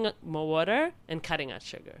drinking more water and cutting out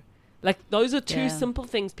sugar. Like, those are two simple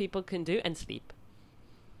things people can do, and sleep.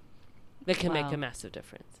 They can make a massive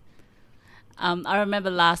difference. I remember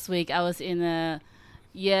last week I was in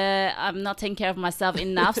I'm not taking care of myself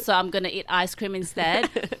enough, so I'm going to eat ice cream instead.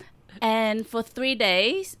 And for 3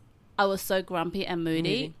 days, I was so grumpy and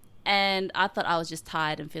moody. And I thought I was just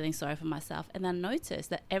tired and feeling sorry for myself. And I noticed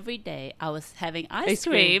that every day I was having ice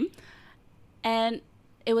cream. And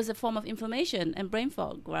it was a form of inflammation and brain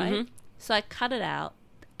fog, right? Mm-hmm. So I cut it out,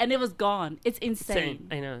 and it was gone. It's insane.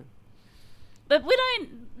 I know. But we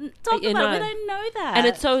don't talk about it. We don't know that. And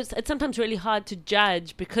it's sometimes really hard to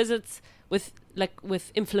judge because it's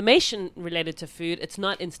with inflammation related to food, it's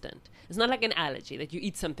not instant. It's not like an allergy that you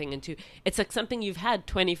eat something it's like something you've had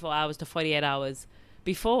 24 hours to 48 hours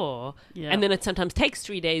before. Yeah. And then it sometimes takes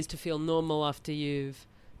 3 days to feel normal after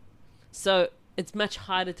so it's much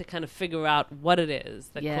harder to kind of figure out what it is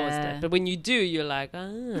that caused it. But when you do, you're like,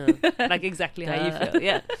 like exactly how you feel.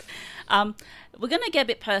 Yeah. We're going to get a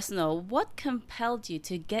bit personal. What compelled you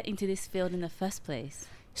to get into this field in the first place?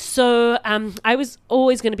 So I was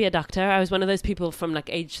always going to be a doctor. I was one of those people from like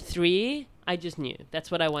age 3. I just knew that's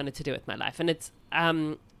what I wanted to do with my life. And it's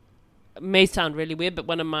may sound really weird, but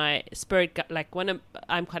one of my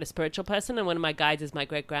I'm quite a spiritual person, and one of my guides is my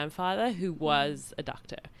great-grandfather who was a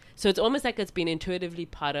doctor. So it's almost like it's been intuitively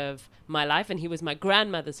part of my life. And he was my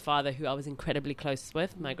grandmother's father, who I was incredibly close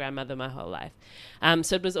with, my grandmother, my whole life.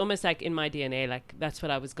 So it was almost like in my DNA, like that's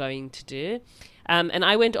what I was going to do. And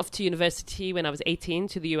I went off to university when I was 18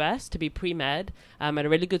 to the US to be pre-med at a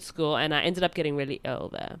really good school. And I ended up getting really ill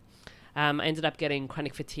there. I ended up getting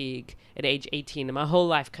chronic fatigue at age 18, and my whole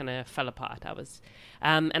life kind of fell apart.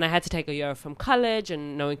 And I had to take a year from college,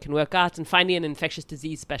 and no one can work out. And finally, an infectious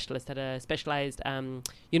disease specialist at a specialized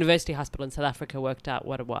university hospital in South Africa worked out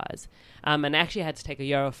what it was. And I actually had to take a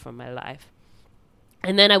year off from my life.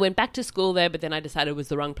 And then I went back to school there, but then I decided it was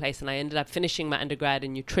the wrong place, and I ended up finishing my undergrad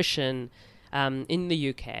in nutrition in the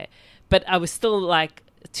UK. But I was still like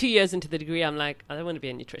 2 years into the degree, I'm like, I don't want to be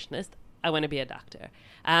a nutritionist. I want to be a doctor.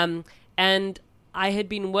 And I had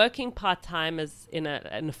been working part-time in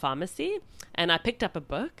a pharmacy, and I picked up a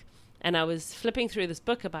book, and I was flipping through this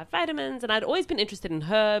book about vitamins, and I'd always been interested in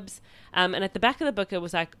herbs. And at the back of the book, it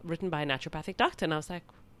was like written by a naturopathic doctor, and I was like,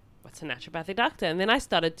 what's a naturopathic doctor? And then I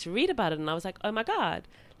started to read about it, and I was like, oh my God,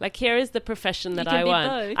 like here is the profession that I want.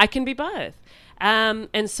 Both. I can be both.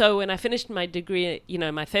 And so when I finished my degree,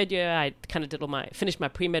 my third year, I kind of finished my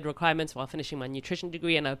pre-med requirements while finishing my nutrition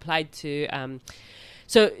degree, and I applied to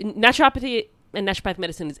So naturopathy and naturopathic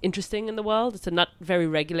medicine is interesting in the world. It's a not very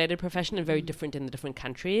regulated profession and very different in the different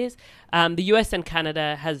countries. The US and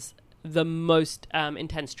Canada has the most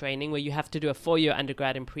intense training, where you have to do a 4-year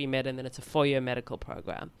undergrad in pre-med, and then it's a 4-year medical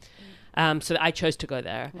program. So I chose to go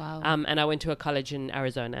there. Wow. And I went to a college in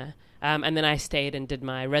Arizona. And then I stayed and did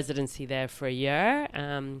my residency there for a year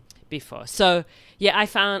before. So, yeah,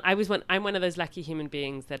 I'm one of those lucky human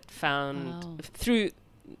beings that found through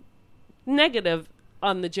negative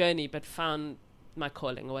on the journey, but found my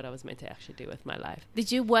calling, or what I was meant to actually do with my life.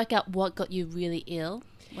 Did you work out what got you really ill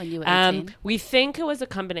when you were 18? We think it was a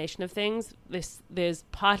combination of things. There's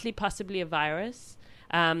partly possibly a virus.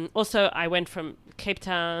 Also, I went from Cape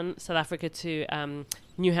Town, South Africa, to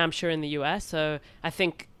New Hampshire in the US. So I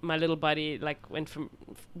think my little body went from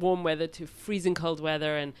warm weather to freezing cold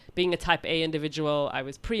weather. And being a type A individual, I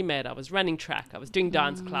was pre-med, I was running track, I was doing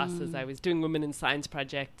dance classes, I was doing women in science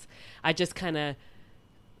projects. I just kind of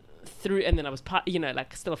through, and then I was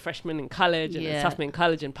still a freshman in college and a sophomore in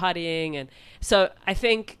college and partying. And so I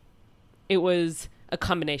think it was a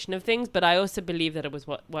combination of things, but I also believe that it was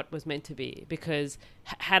what was meant to be, because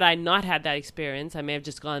had I not had that experience, I may have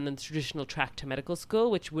just gone on the traditional track to medical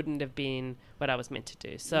school, which wouldn't have been what I was meant to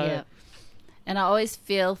do. So, and I always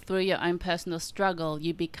feel through your own personal struggle,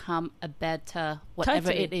 you become a better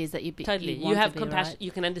whatever it is that you Totally. You, you have to compassion. Right?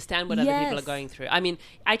 You can understand what other people are going through. I mean,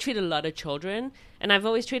 I treat a lot of children, and I've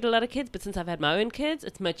always treated a lot of kids, but since I've had my own kids,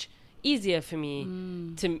 it's much easier for me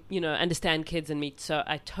to, understand kids and meet. So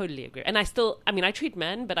I totally agree. And I treat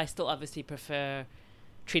men, but I still obviously prefer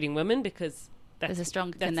treating women, because there's a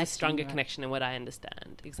stronger connection in what I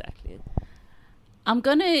understand. Exactly. I'm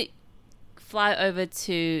going to fly over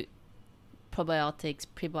to probiotics,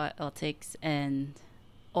 prebiotics, and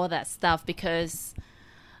all that stuff, because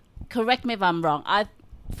correct me if I'm wrong.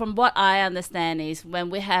 From what I understand is when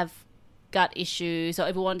we have gut issues, or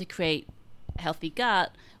if we want to create healthy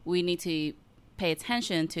gut, we need to pay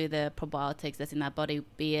attention to the probiotics that's in our body,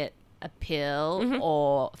 be it a pill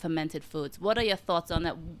or fermented foods. What are your thoughts on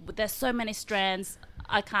that? There's so many strands,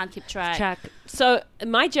 I can't keep track. So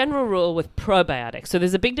my general rule with probiotics, so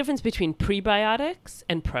there's a big difference between prebiotics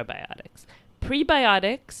and probiotics.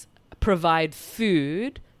 Prebiotics provide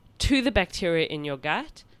food to the bacteria in your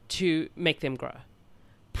gut to make them grow.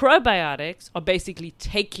 Probiotics are basically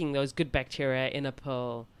taking those good bacteria in a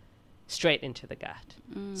pill straight into the gut.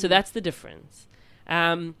 So that's the difference.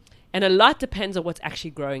 And a lot depends on what's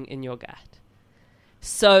actually growing in your gut.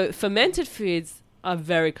 So fermented foods are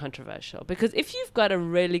very controversial, because if you've got a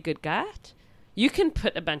really good gut, you can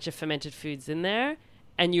put a bunch of fermented foods in there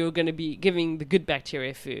and you're going to be giving the good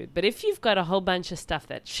bacteria food. But if you've got a whole bunch of stuff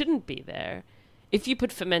that shouldn't be there, if you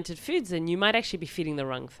put fermented foods in, you might actually be feeding the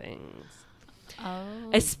wrong things.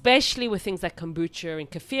 Especially with things like kombucha and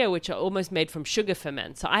kefir, which are almost made from sugar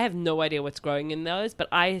ferment. So I have no idea what's growing in those, but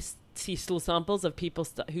I see still samples of people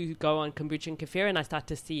who go on kombucha and kefir, and I start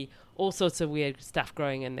to see all sorts of weird stuff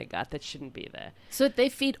growing in their gut that shouldn't be there. So they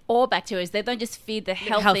feed all bacteria. They don't just feed the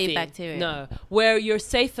healthy bacteria. No. Where you're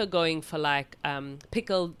safer going for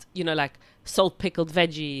pickled, salt pickled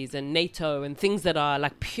veggies and natto and things that are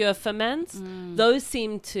like pure ferments. Those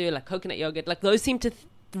seem to, like coconut yogurt, those seem to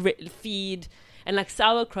feed. And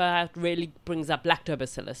sauerkraut really brings up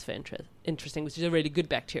lactobacillus, for interesting, which is a really good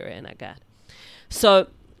bacteria in our gut. So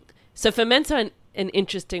ferments are an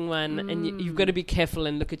interesting one, and you've got to be careful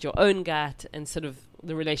and look at your own gut and sort of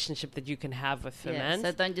the relationship that you can have with ferments.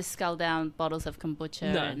 So don't just scull down bottles of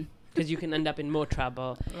kombucha. No, because you can end up in more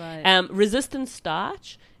trouble. Right. Resistant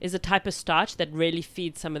starch is a type of starch that really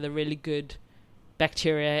feeds some of the really good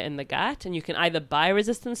bacteria in the gut, and you can either buy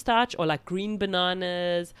resistant starch or green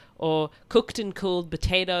bananas or cooked and cooled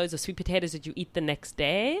potatoes or sweet potatoes that you eat the next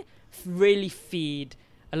day really feed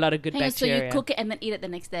a lot of good bacteria. So you cook it and then eat it the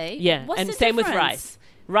next day? Yeah, What's and the same difference? with rice.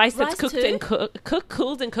 Rice that's cooked too? and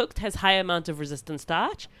cooled and cooked has higher amount of resistant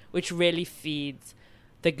starch, which really feeds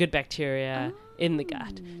the good bacteria in the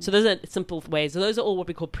gut. So those are simple ways. So those are all what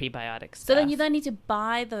we call prebiotics. So then you don't need to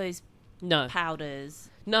buy those No. powders.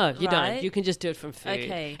 No, you Right? don't. You can just do it from food.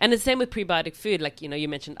 Okay. And it's the same with prebiotic food. You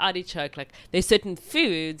mentioned artichoke. There's certain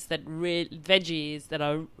foods veggies that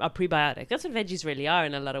are prebiotic. That's what veggies really are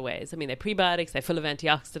in a lot of ways. I mean, they're prebiotics. They're full of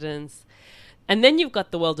antioxidants. And then you've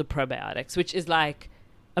got the world of probiotics, which is like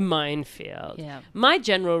a minefield. Yeah. My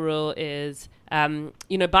general rule is,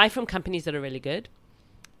 buy from companies that are really good.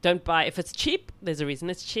 Don't buy, if it's cheap, there's a reason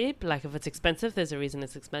it's cheap. If it's expensive, there's a reason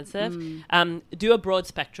it's expensive. Do a broad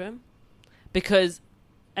spectrum, because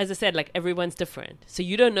as I said, everyone's different. So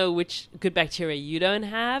you don't know which good bacteria you don't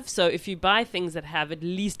have. So if you buy things that have at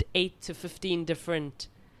least 8 to 15 different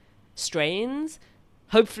strains,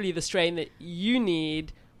 hopefully the strain that you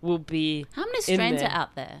need will be How many in strains there. are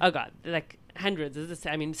out there? Oh God, like hundreds.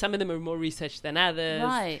 I mean, some of them are more researched than others.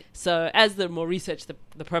 Right. So as the more research, the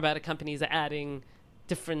probiotic companies are adding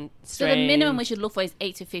different strains. So the minimum we should look for is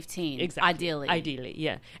 8 to 15, Exactly. ideally. Ideally,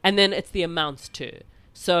 yeah. And then it's the amounts too.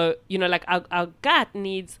 So, you know, like our gut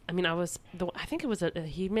needs, I mean, I think it was,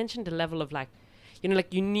 he mentioned a level of like, you know,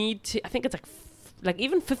 like you need to, I think it's like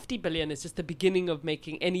even 50 billion is just the beginning of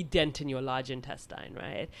making any dent in your large intestine,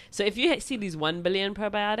 right? So if you see these 1 billion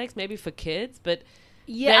probiotics, maybe for kids, but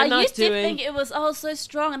Yeah, they're I not used to doing- think it was so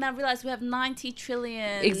strong, and I realized we have 90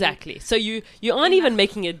 trillion. Exactly. So you aren't even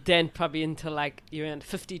making a dent probably until like you're in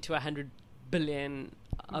 50 to 100 billion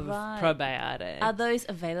of Right. probiotics. Are those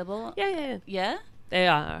available? Yeah. Yeah? They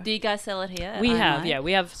are. Do you guys sell it here? We at have, IMI? yeah.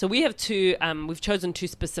 We have two, we've chosen two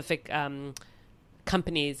specific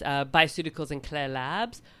companies, Bioceuticals and Claire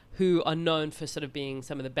Labs, who are known for sort of being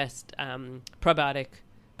some of the best probiotic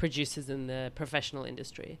producers in the professional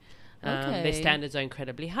industry. Okay. Their standards are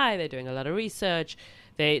incredibly high. They're doing a lot of research.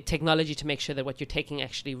 They technology to make sure that what you're taking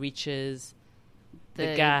actually reaches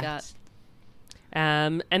the gut.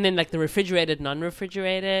 And then like the refrigerated,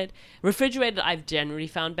 non-refrigerated. Refrigerated I've generally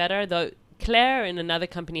found better, though Claire and another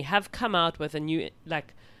company have come out with a new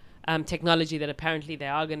like technology that apparently they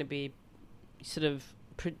are going to be sort of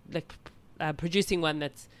producing one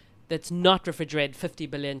that's not refrigerated, 50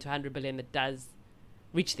 billion to 100 billion, that does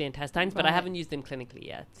reach the intestines, but I Right. haven't used them clinically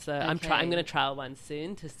yet. So I'm Okay. going to trial one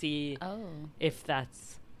soon to see Oh, if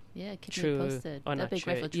that's yeah, keep True me posted. or That'd not be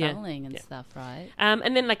great true. for Yeah. traveling and Yeah. stuff, right?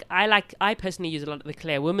 and then I personally use a lot of the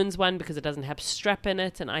Claire Women's one because it doesn't have strep in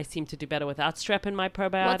it, and I seem to do better without strep in my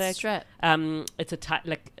probiotic. What's strep? It's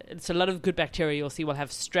it's a lot of good bacteria you'll see will have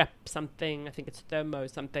strep something. I think it's thermo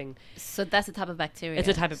something. So that's a type of bacteria. It's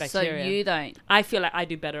a type of bacteria. So you don't. I feel like I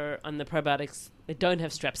do better on the probiotics that don't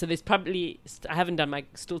have strep. So there's probably, I haven't done my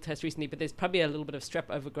stool test recently, but there's probably a little bit of strep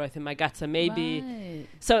overgrowth in my gut. So maybe, Right.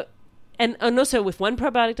 so, and also if one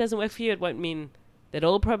probiotic doesn't work for you, it won't mean that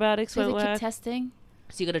all probiotics So won't they keep work. testing.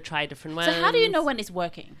 So you got to try different ones. So how do you know when it's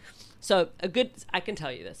working? So I can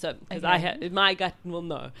tell you this. So because Okay. my gut will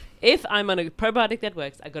know if I'm on a probiotic that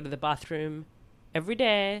works. I go to the bathroom every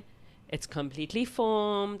day. It's completely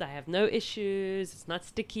formed. I have no issues. It's not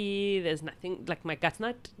sticky. There's nothing, like my gut's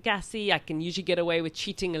not gassy. I can usually get away with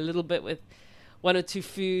cheating a little bit with one or two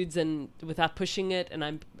foods and without pushing it,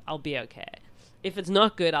 and I'll be okay. If it's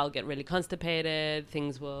not good, I'll get really constipated.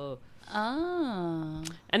 Things will. Oh.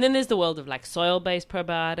 And then there's the world of like soil-based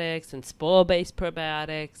probiotics and spore-based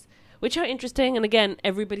probiotics, which are interesting. And again,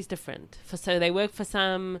 everybody's different. So they work for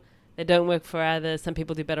some, they don't work for others. Some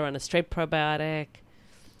people do better on a straight probiotic.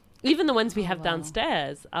 Even the ones we have wow.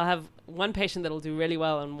 downstairs, I'll have one patient that'll do really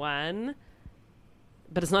well on one,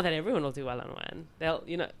 but it's not that everyone will do well on one. They'll,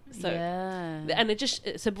 so, yeah. and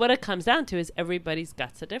so what it comes down to is everybody's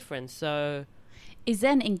guts are different. So, Is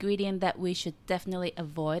there an ingredient that we should definitely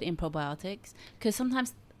avoid in probiotics? Because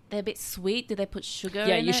sometimes they're a bit sweet. Do they put sugar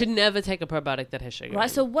yeah, in you it? should never take a probiotic that has sugar. Right, in.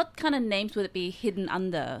 so what kind of names would it be hidden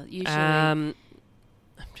under, usually?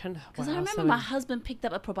 I'm trying to. Because what I else remember have my I- husband picked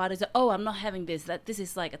up a probiotic and said, oh, I'm not having this. That this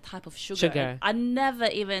is like a type of sugar. Sugar. And I never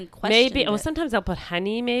even questioned Maybe, it. or sometimes they'll put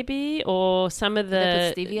honey, maybe, or some of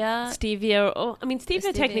the they put stevia? Stevia, or I mean, stevia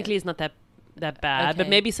Stevia. technically is not that bad, but Okay.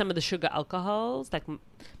 maybe some of the sugar alcohols, like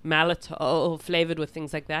maltol, flavored with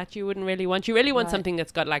things like that, you wouldn't really want. You really want Right. something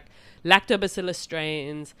that's got like lactobacillus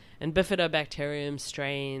strains and bifidobacterium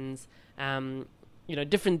strains.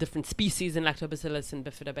 Different species in lactobacillus and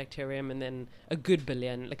bifidobacterium, and then a good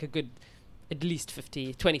billion, like a good at least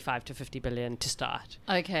 25 to 50 billion to start.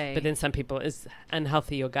 Okay. But then some people, as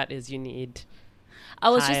unhealthy your gut is, you need. I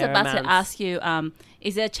was just higher about to amounts. ask you,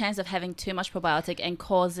 is there a chance of having too much probiotic and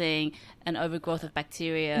causing an overgrowth of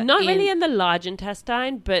bacteria? Not really in the large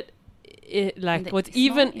intestine, but the what's small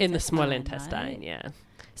even in the small intestine, intestine, right? yeah.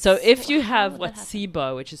 So if you how have would that what's happen?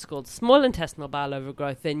 SIBO, which is called small intestinal bowel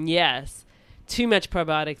overgrowth, then yes, too much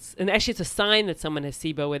probiotics. And actually it's a sign that someone has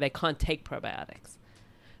SIBO where they can't take probiotics.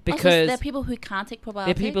 Because there are people who can't take probiotics.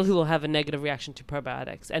 there are people who will have a negative reaction to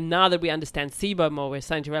probiotics. And now that we understand SIBO more, we're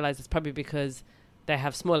starting to realize it's probably because they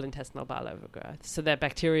have small intestinal bowel overgrowth. So their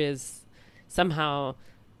bacteria is somehow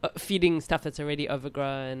feeding stuff that's already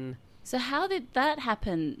overgrown. So how did that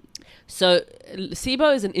happen? So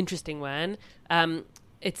SIBO is an interesting one.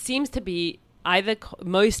 It seems to be either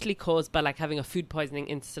mostly caused by like having a food poisoning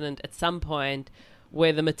incident at some point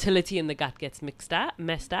where the motility in the gut gets messed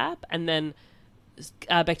up, and then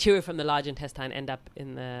bacteria from the large intestine end up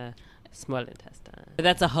in the small intestine. But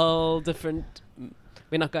that's a whole different...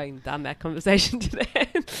 We're not going down that conversation today.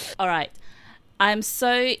 All right. I'm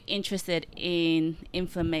so interested in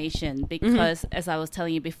inflammation because, as I was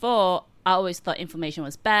telling you before, I always thought inflammation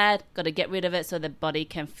was bad. Got to get rid of it so the body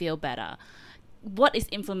can feel better. What is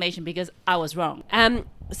inflammation? Because I was wrong.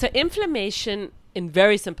 So inflammation, in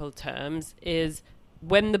very simple terms, is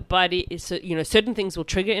when the body is, certain things will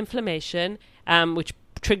trigger inflammation, which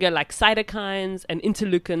trigger like cytokines and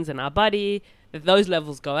interleukins in our body. That those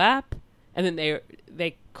levels go up, and then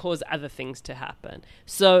they cause other things to happen.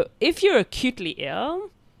 So if you're acutely ill,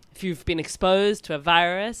 if you've been exposed to a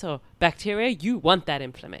virus or bacteria, you want that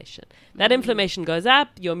inflammation. That inflammation goes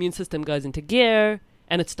up, your immune system goes into gear,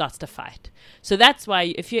 and it starts to fight. So that's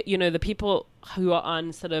why if the people who are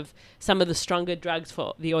on sort of some of the stronger drugs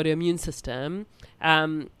for the autoimmune system,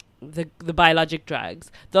 the biologic drugs,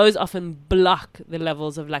 those often block the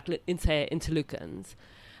levels of like interleukins.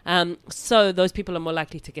 So those people are more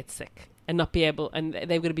likely to get sick and not be able, and they're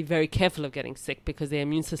going to be very careful of getting sick because their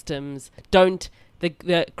immune systems don't,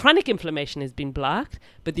 the chronic inflammation has been blocked,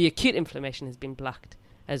 but the acute inflammation has been blocked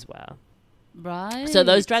as well. Right. So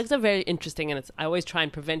those drugs are very interesting, and I always try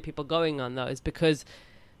and prevent people going on those because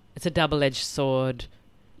it's a double-edged sword.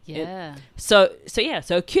 Yeah. So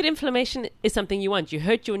acute inflammation is something you want. You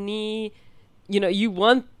hurt your knee, you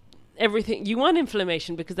want everything. You want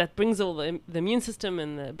inflammation because that brings all the immune system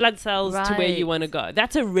and the blood cells to where you want to go.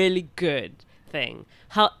 That's a really good thing.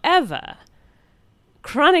 However,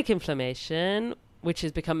 chronic inflammation, which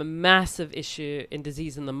has become a massive issue in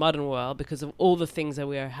disease in the modern world because of all the things that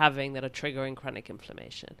we are having that are triggering chronic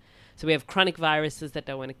inflammation. So we have chronic viruses that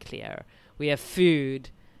don't want to clear. We have food,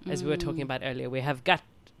 as we were talking about earlier. We have gut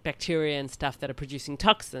bacteria and stuff that are producing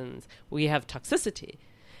toxins. We have toxicity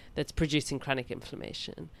that's producing chronic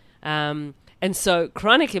inflammation. And so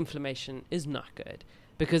chronic inflammation is not good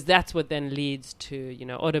because that's what then leads to,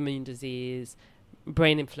 autoimmune disease,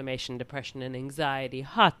 brain inflammation, depression and anxiety,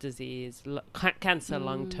 heart disease, cancer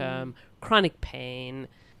long-term, chronic pain.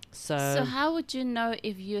 So how would you know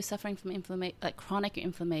if you're suffering from chronic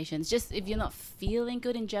inflammation? It's just if you're not feeling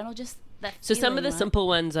good in general, just that So feeling, some of the right? simple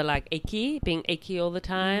ones are like being achy all the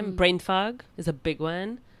time. Brain fog is a big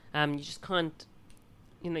one. You just can't,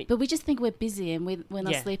 But we just think we're busy and we're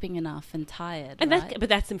not Yeah. sleeping enough and tired, and right? but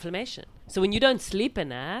that's inflammation. So when you don't sleep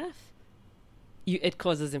enough, it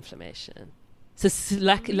causes inflammation. So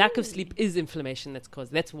lack of sleep is inflammation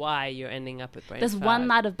that's why you're ending up with brain Does fog. one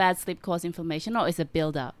night of bad sleep cause inflammation, or is it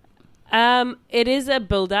build up? It is a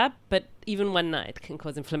build-up, but even one night can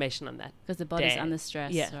cause inflammation on that. Because the body's Day. under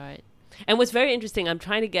stress, Yeah. right? And what's very interesting, I'm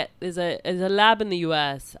trying to get, there's a lab in the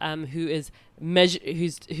US who's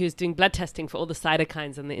doing blood testing for all the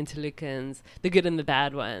cytokines and the interleukins, the good and the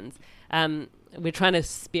bad ones. We're trying to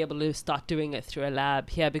be able to start doing it through a lab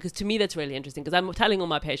here because to me that's really interesting because I'm telling all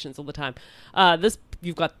my patients all the time,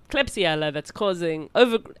 you've got Klebsiella that's causing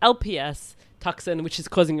LPS toxin, which is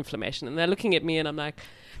causing inflammation. And they're looking at me and I'm like,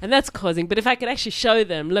 and that's causing, but if I could actually show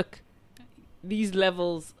them, look, these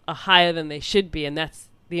levels are higher than they should be, and that's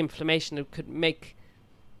the inflammation, it could make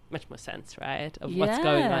much more sense, right, of what's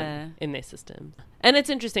going on in their system. And it's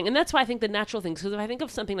interesting, and that's why I think the natural things, because if I think of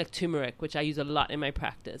something like turmeric, which I use a lot in my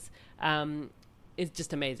practice, is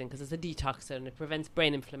just amazing because it's a detoxer and it prevents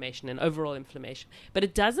brain inflammation and overall inflammation. But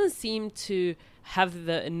it doesn't seem to have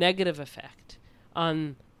the negative effect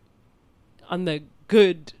on the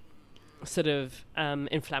good sort of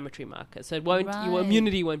inflammatory markers. So it won't, your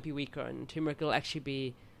immunity won't be weaker, and turmeric will actually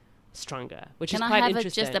be stronger, which is quite interesting. Can I have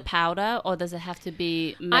it just a powder, or does it have to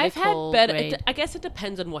be medical I've had better. grade? I guess it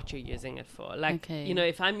depends on what you're using it for. Like,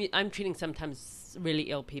 if I'm treating sometimes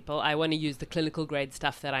really ill people, I want to use the clinical grade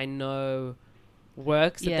stuff that I know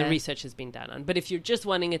works, that the research has been done on. But if you're just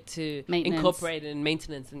wanting it to incorporate it in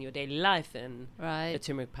maintenance in your daily life, then the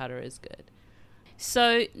turmeric powder is good.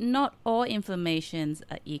 So not all inflammations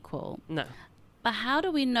are equal. No. But how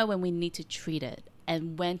do we know when we need to treat it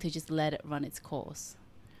and when to just let it run its course?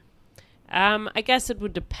 I guess it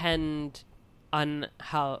would depend on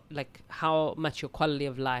how much your quality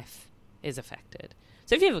of life is affected.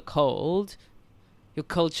 So if you have a cold, your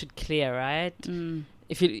cold should clear, right?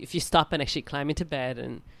 If you stop and actually climb into bed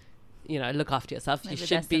and look after yourself, Maybe you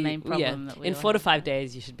should that's be the main problem that we in all 4 to have. 5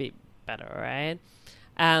 days you should be better, right?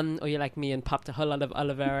 Or you're like me and popped a whole lot of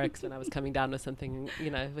Oliverics when I was coming down with something,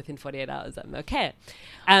 within 48 hours I'm okay.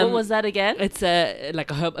 What was that again? It's a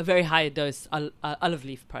very high dose olive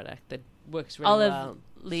leaf product that works really well. Olive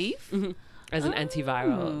leaf? As an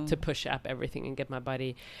antiviral to push up everything and get my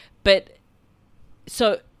body. But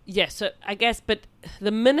so I guess, but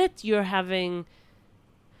the minute you're having,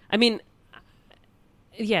 the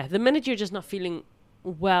minute you're just not feeling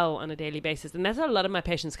well on a daily basis, and that's how a lot of my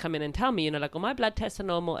patients come in and tell me, my blood tests are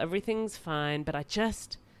normal, everything's fine, but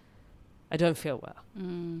I don't feel well.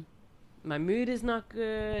 My mood is not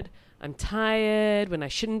good. I'm tired when I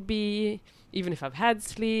shouldn't be, even if I've had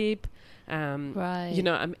sleep. Right. You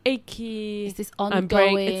know, I'm achy. Is this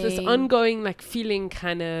ongoing? It's this ongoing, like, feeling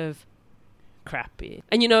kind of crappy.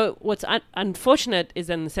 And, you know, what's unfortunate is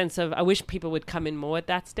in the sense of I wish people would come in more at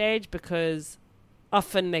that stage, because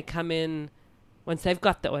often they come in once they've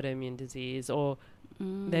got the autoimmune disease, or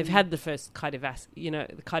they've had the first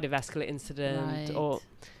cardiovascular incident, Right. or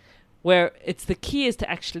where it's the key is to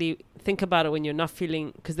actually think about it when you're not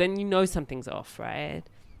feeling, because then you know something's off, right?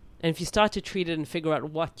 And if you start to treat it and figure out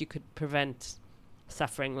what you could prevent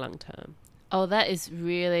suffering long term. Oh, that is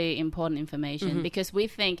really important information, because we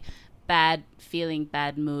think bad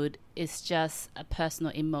mood is just a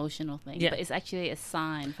personal emotional thing, but it's actually a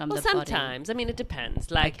sign from the body. Well, sometimes. I mean, it depends.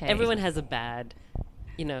 Like, Okay. everyone has a bad,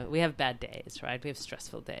 you know, we have bad days, right? We have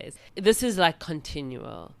stressful days. This is like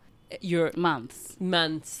continual. Your Months.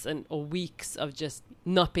 months or weeks of just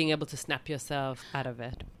not being able to snap yourself out of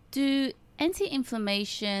it. Do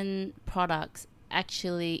anti-inflammation products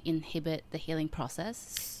actually inhibit the healing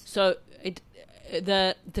process? So it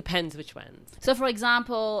depends which ones. So, for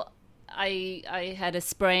example, I had a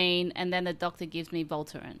sprain and then the doctor gives me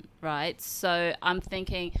Voltaren, right? So I'm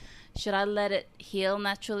thinking, should I let it heal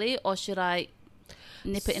naturally or should I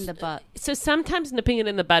nip it in the bud? So sometimes nipping it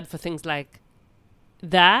in the bud for things like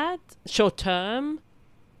that, short term,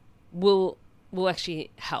 will actually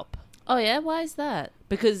help. Oh, yeah? Why is that?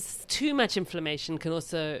 Because too much inflammation can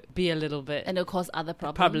also be a little bit And it'll cause other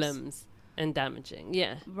problems and damaging.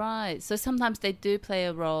 Yeah. Right. So sometimes they do play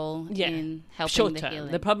a role in helping Short the term.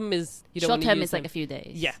 healing. The problem is you don't Short want to term use is like them. a few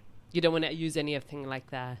days. Yeah. You don't want to use anything like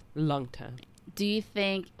that long term. Do you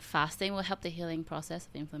think fasting will help the healing process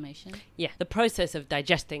of inflammation? Yeah. The process of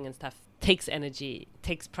digesting and stuff takes energy,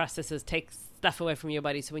 takes processes, takes stuff away from your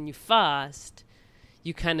body. So when you fast,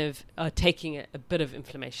 you kind of are taking a bit of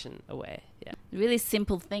inflammation away. Yeah. Really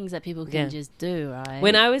simple things that people can just do, right?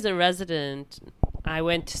 When I was a resident, I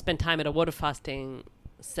went to spend time at a water fasting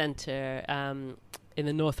center in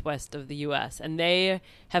the northwest of the US, and they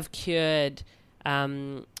have cured.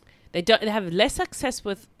 They have less success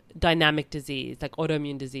with dynamic disease, like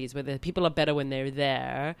autoimmune disease, where the people are better when they're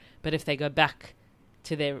there, but if they go back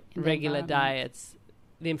to their regular diets,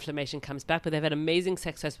 the inflammation comes back. But they've had amazing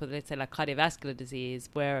success with, let's say, like cardiovascular disease,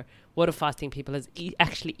 where water fasting people has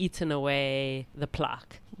actually eaten away the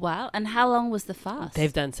plaque. Wow. And how long was the fast?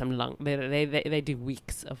 They've done some long. They do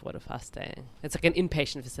weeks of water fasting. It's like an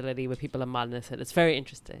inpatient facility where people are monitored. It's very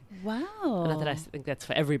interesting. Wow. Not that I think that's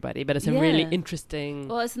for everybody, but it's a really interesting.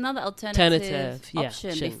 Well, it's another alternative yeah,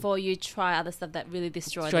 option before you try other stuff that really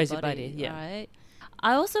destroys your body. Yeah. Right.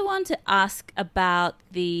 I also want to ask about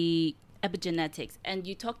the epigenetics, and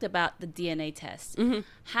you talked about the DNA test.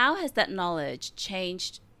 How has that knowledge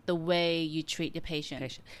changed the way you treat your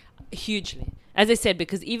patient? Hugely. As I said,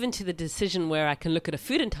 because even to the decision where I can look at a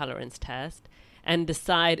food intolerance test and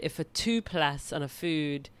decide if a 2+ on a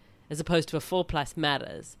food as opposed to a 4+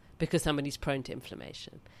 matters because somebody's prone to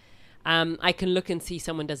inflammation. I can look and see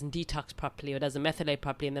someone doesn't detox properly or doesn't methylate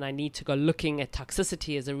properly, and then I need to go looking at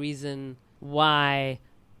toxicity as a reason why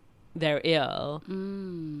they're ill.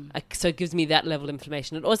 So it gives me that level of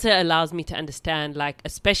inflammation. It also allows me to understand, like,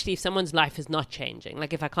 especially if someone's life is not changing,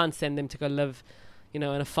 like if I can't send them to go live, you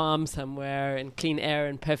know, on a farm somewhere in clean air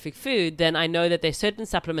and perfect food, then I know that there's certain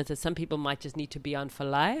supplements that some people might just need to be on for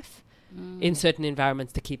life in certain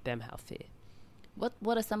environments to keep them healthy.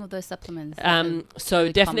 What are some of those supplements? So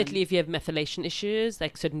really definitely common? if you have methylation issues,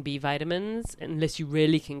 like certain B vitamins, unless you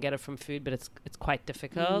really can get it from food, but it's quite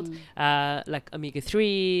difficult, like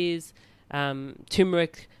omega-3s,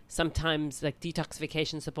 turmeric, sometimes like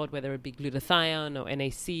detoxification support, whether it be glutathione or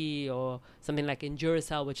NAC or something like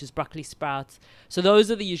Enduracell, which is broccoli sprouts. So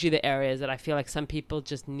those are usually the areas that I feel like some people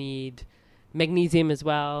just need. Magnesium as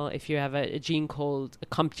well. If you have a gene called a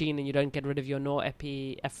COMP gene and you don't get rid of your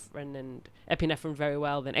norepinephrine and epinephrine very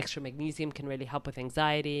well, then extra magnesium can really help with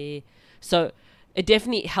anxiety. So it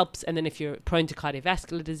definitely helps. And then if you're prone to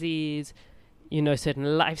cardiovascular disease, you know,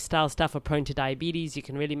 certain lifestyle stuff, or prone to diabetes, you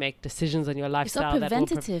can really make decisions on your lifestyle. It's all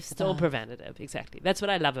preventative stuff. It's all preventative, exactly. That's what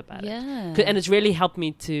I love about it. Yeah. And it's really helped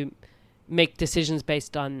me to make decisions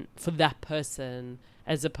based on, for that person,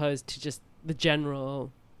 as opposed to just the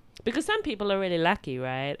general. Because some people are really lucky,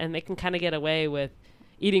 right? And they can kind of get away with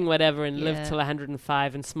eating whatever and live till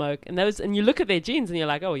 105 and smoke. And you look at their genes and you're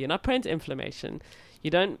like, oh, you're not prone to inflammation.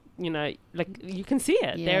 You don't, you know, like, you can see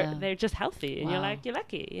it. Yeah. They're just healthy. And Wow. you're like, you're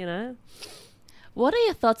lucky, you know? What are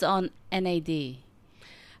your thoughts on NAD?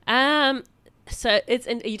 So it's,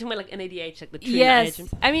 are you talking about like NADH, like the true Yes.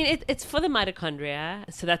 agent? I mean, it's for the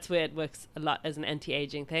mitochondria, so that's where it works a lot as an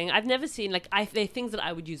anti-aging thing. I've never seen, like, there are things that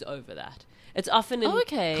I would use over that. It's often in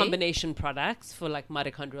combination products for like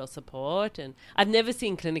mitochondrial support, and I've never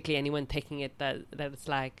seen clinically anyone taking it that it's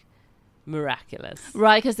like miraculous.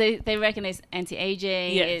 Right, because they reckon it's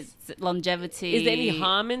anti-aging, Yes. it's longevity. Is there any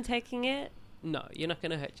harm in taking it? No, you're not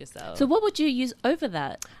going to hurt yourself. So what would you use over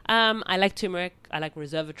that? I like turmeric. I like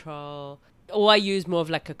resveratrol. Or I use more of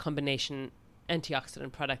like a combination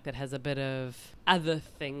antioxidant product that has a bit of other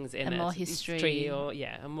things in it. More history. Or,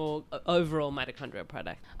 a more overall mitochondrial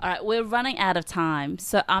product. All right, we're running out of time,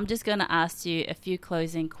 so I'm just going to ask you a few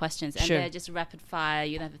closing questions. And Sure. they're just rapid fire.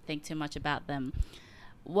 You don't have to think too much about them.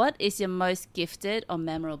 What is your most gifted or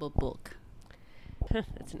memorable book?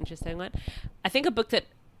 That's an interesting one. I think a book that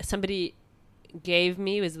somebody gave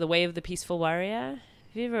me was The Way of the Peaceful Warrior.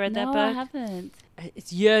 Have you ever read that book? No, I haven't.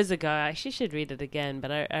 It's years ago. I actually should read it again,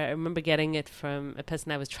 but I remember getting it from a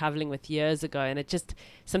person I was traveling with years ago, and it just,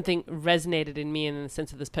 something resonated in me in the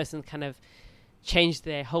sense of this person kind of changed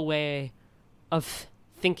their whole way of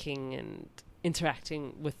thinking and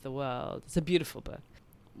interacting with the world. It's a beautiful book.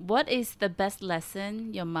 What is the best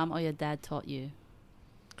lesson your mum or your dad taught you?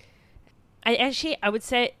 I would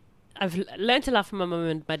say I've learned a lot from my mum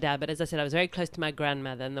and my dad, but as I said, I was very close to my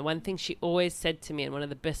grandmother, and the one thing she always said to me, and one of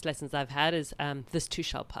the best lessons I've had, is this too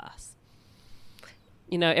shall pass.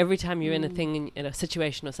 You know, every time you're in a thing, in a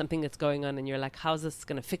situation or something that's going on, and you're like, how's this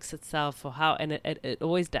going to fix itself, or how, and it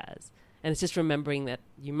always does. And it's just remembering that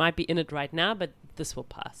you might be in it right now, but this will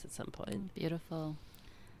pass at some point. Beautiful.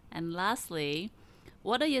 And lastly,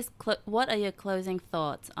 what are your closing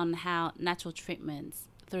thoughts on how natural treatments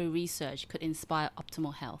through research could inspire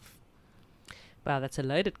optimal health? Wow, that's a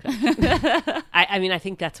loaded question. I mean, I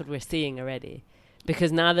think that's what we're seeing already.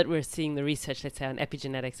 Because now that we're seeing the research, let's say, on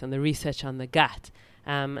epigenetics and the research on the gut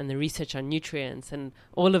and the research on nutrients and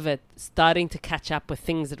all of it starting to catch up with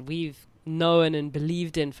things that we've known and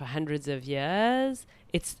believed in for hundreds of years,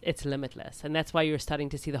 it's limitless. And that's why you're starting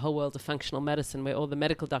to see the whole world of functional medicine, where all the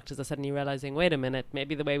medical doctors are suddenly realizing, wait a minute,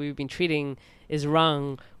 maybe the way we've been treating is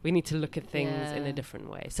wrong. We need to look at things in a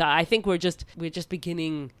different way. So I think we're just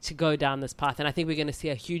beginning to go down this path, and I think we're going to see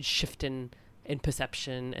a huge shift in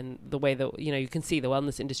perception and the way that, you know, you can see the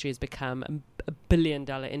wellness industry has become a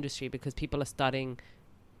billion-dollar industry because people are starting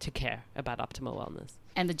to care about optimal wellness.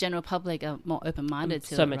 And the general public are more open-minded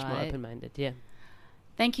to it, so much right? more open-minded, yeah.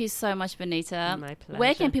 Thank you so much, Bonita. My pleasure.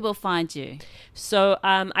 Where can people find you? So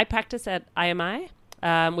I practice at IMI,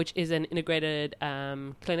 which is an integrated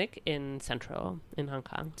clinic in Central, in Hong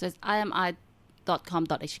Kong. So it's imi.com.hk,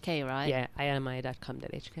 right? Yeah,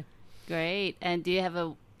 imi.com.hk. Great. And do you have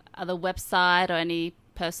a other website or any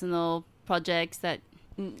personal projects that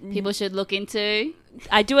people should look into?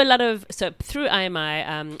 I do a lot of, so through IMI,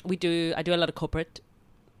 I do a lot of corporate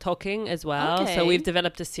talking as well. Okay. So we've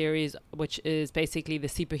developed a series which is basically the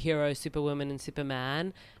superhero, superwoman and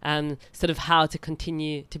superman, and sort of how to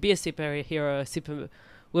continue to be a superhero,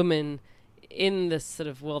 superwoman in this sort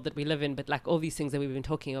of world that we live in, but like all these things that we've been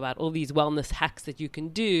talking about, all these wellness hacks that you can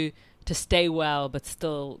do to stay well but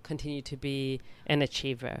still continue to be an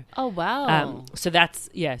achiever. Oh, wow. So that's,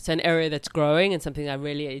 so an area that's growing and something I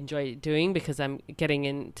really enjoy doing because I'm getting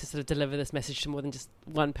in to sort of deliver this message to more than just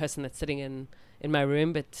one person that's sitting in my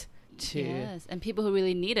room, but to... Yes, and people who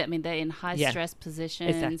really need it. I mean, they're in high-stress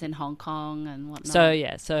positions in Hong Kong and whatnot.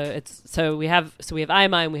 So we have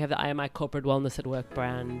IMI and we have the IMI Corporate Wellness at Work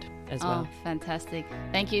brand as well. Oh, fantastic.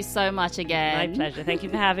 Thank you so much again. My pleasure. Thank you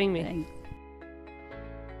for having me. Thanks.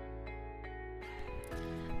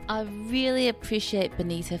 I really appreciate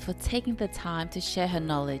Bonita for taking the time to share her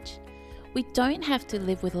knowledge. We don't have to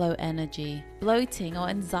live with low energy, bloating or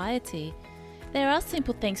anxiety. There are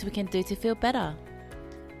simple things we can do to feel better.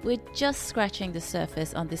 We're just scratching the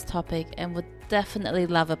surface on this topic and would definitely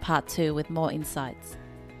love a part 2 with more insights.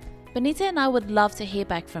 Bonita and I would love to hear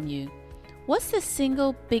back from you. What's the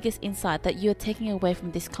single biggest insight that you're taking away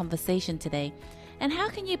from this conversation today? And how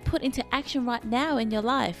can you put into action right now in your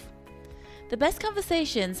life? The best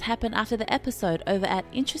conversations happen after the episode over at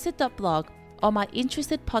interested.blog or my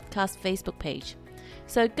Interested Podcast Facebook page.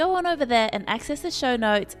 So go on over there and access the show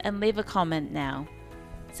notes and leave a comment now.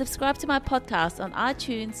 Subscribe to my podcast on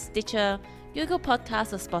iTunes, Stitcher, Google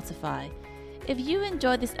Podcasts or Spotify. If you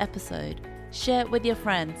enjoyed this episode, share it with your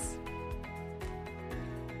friends.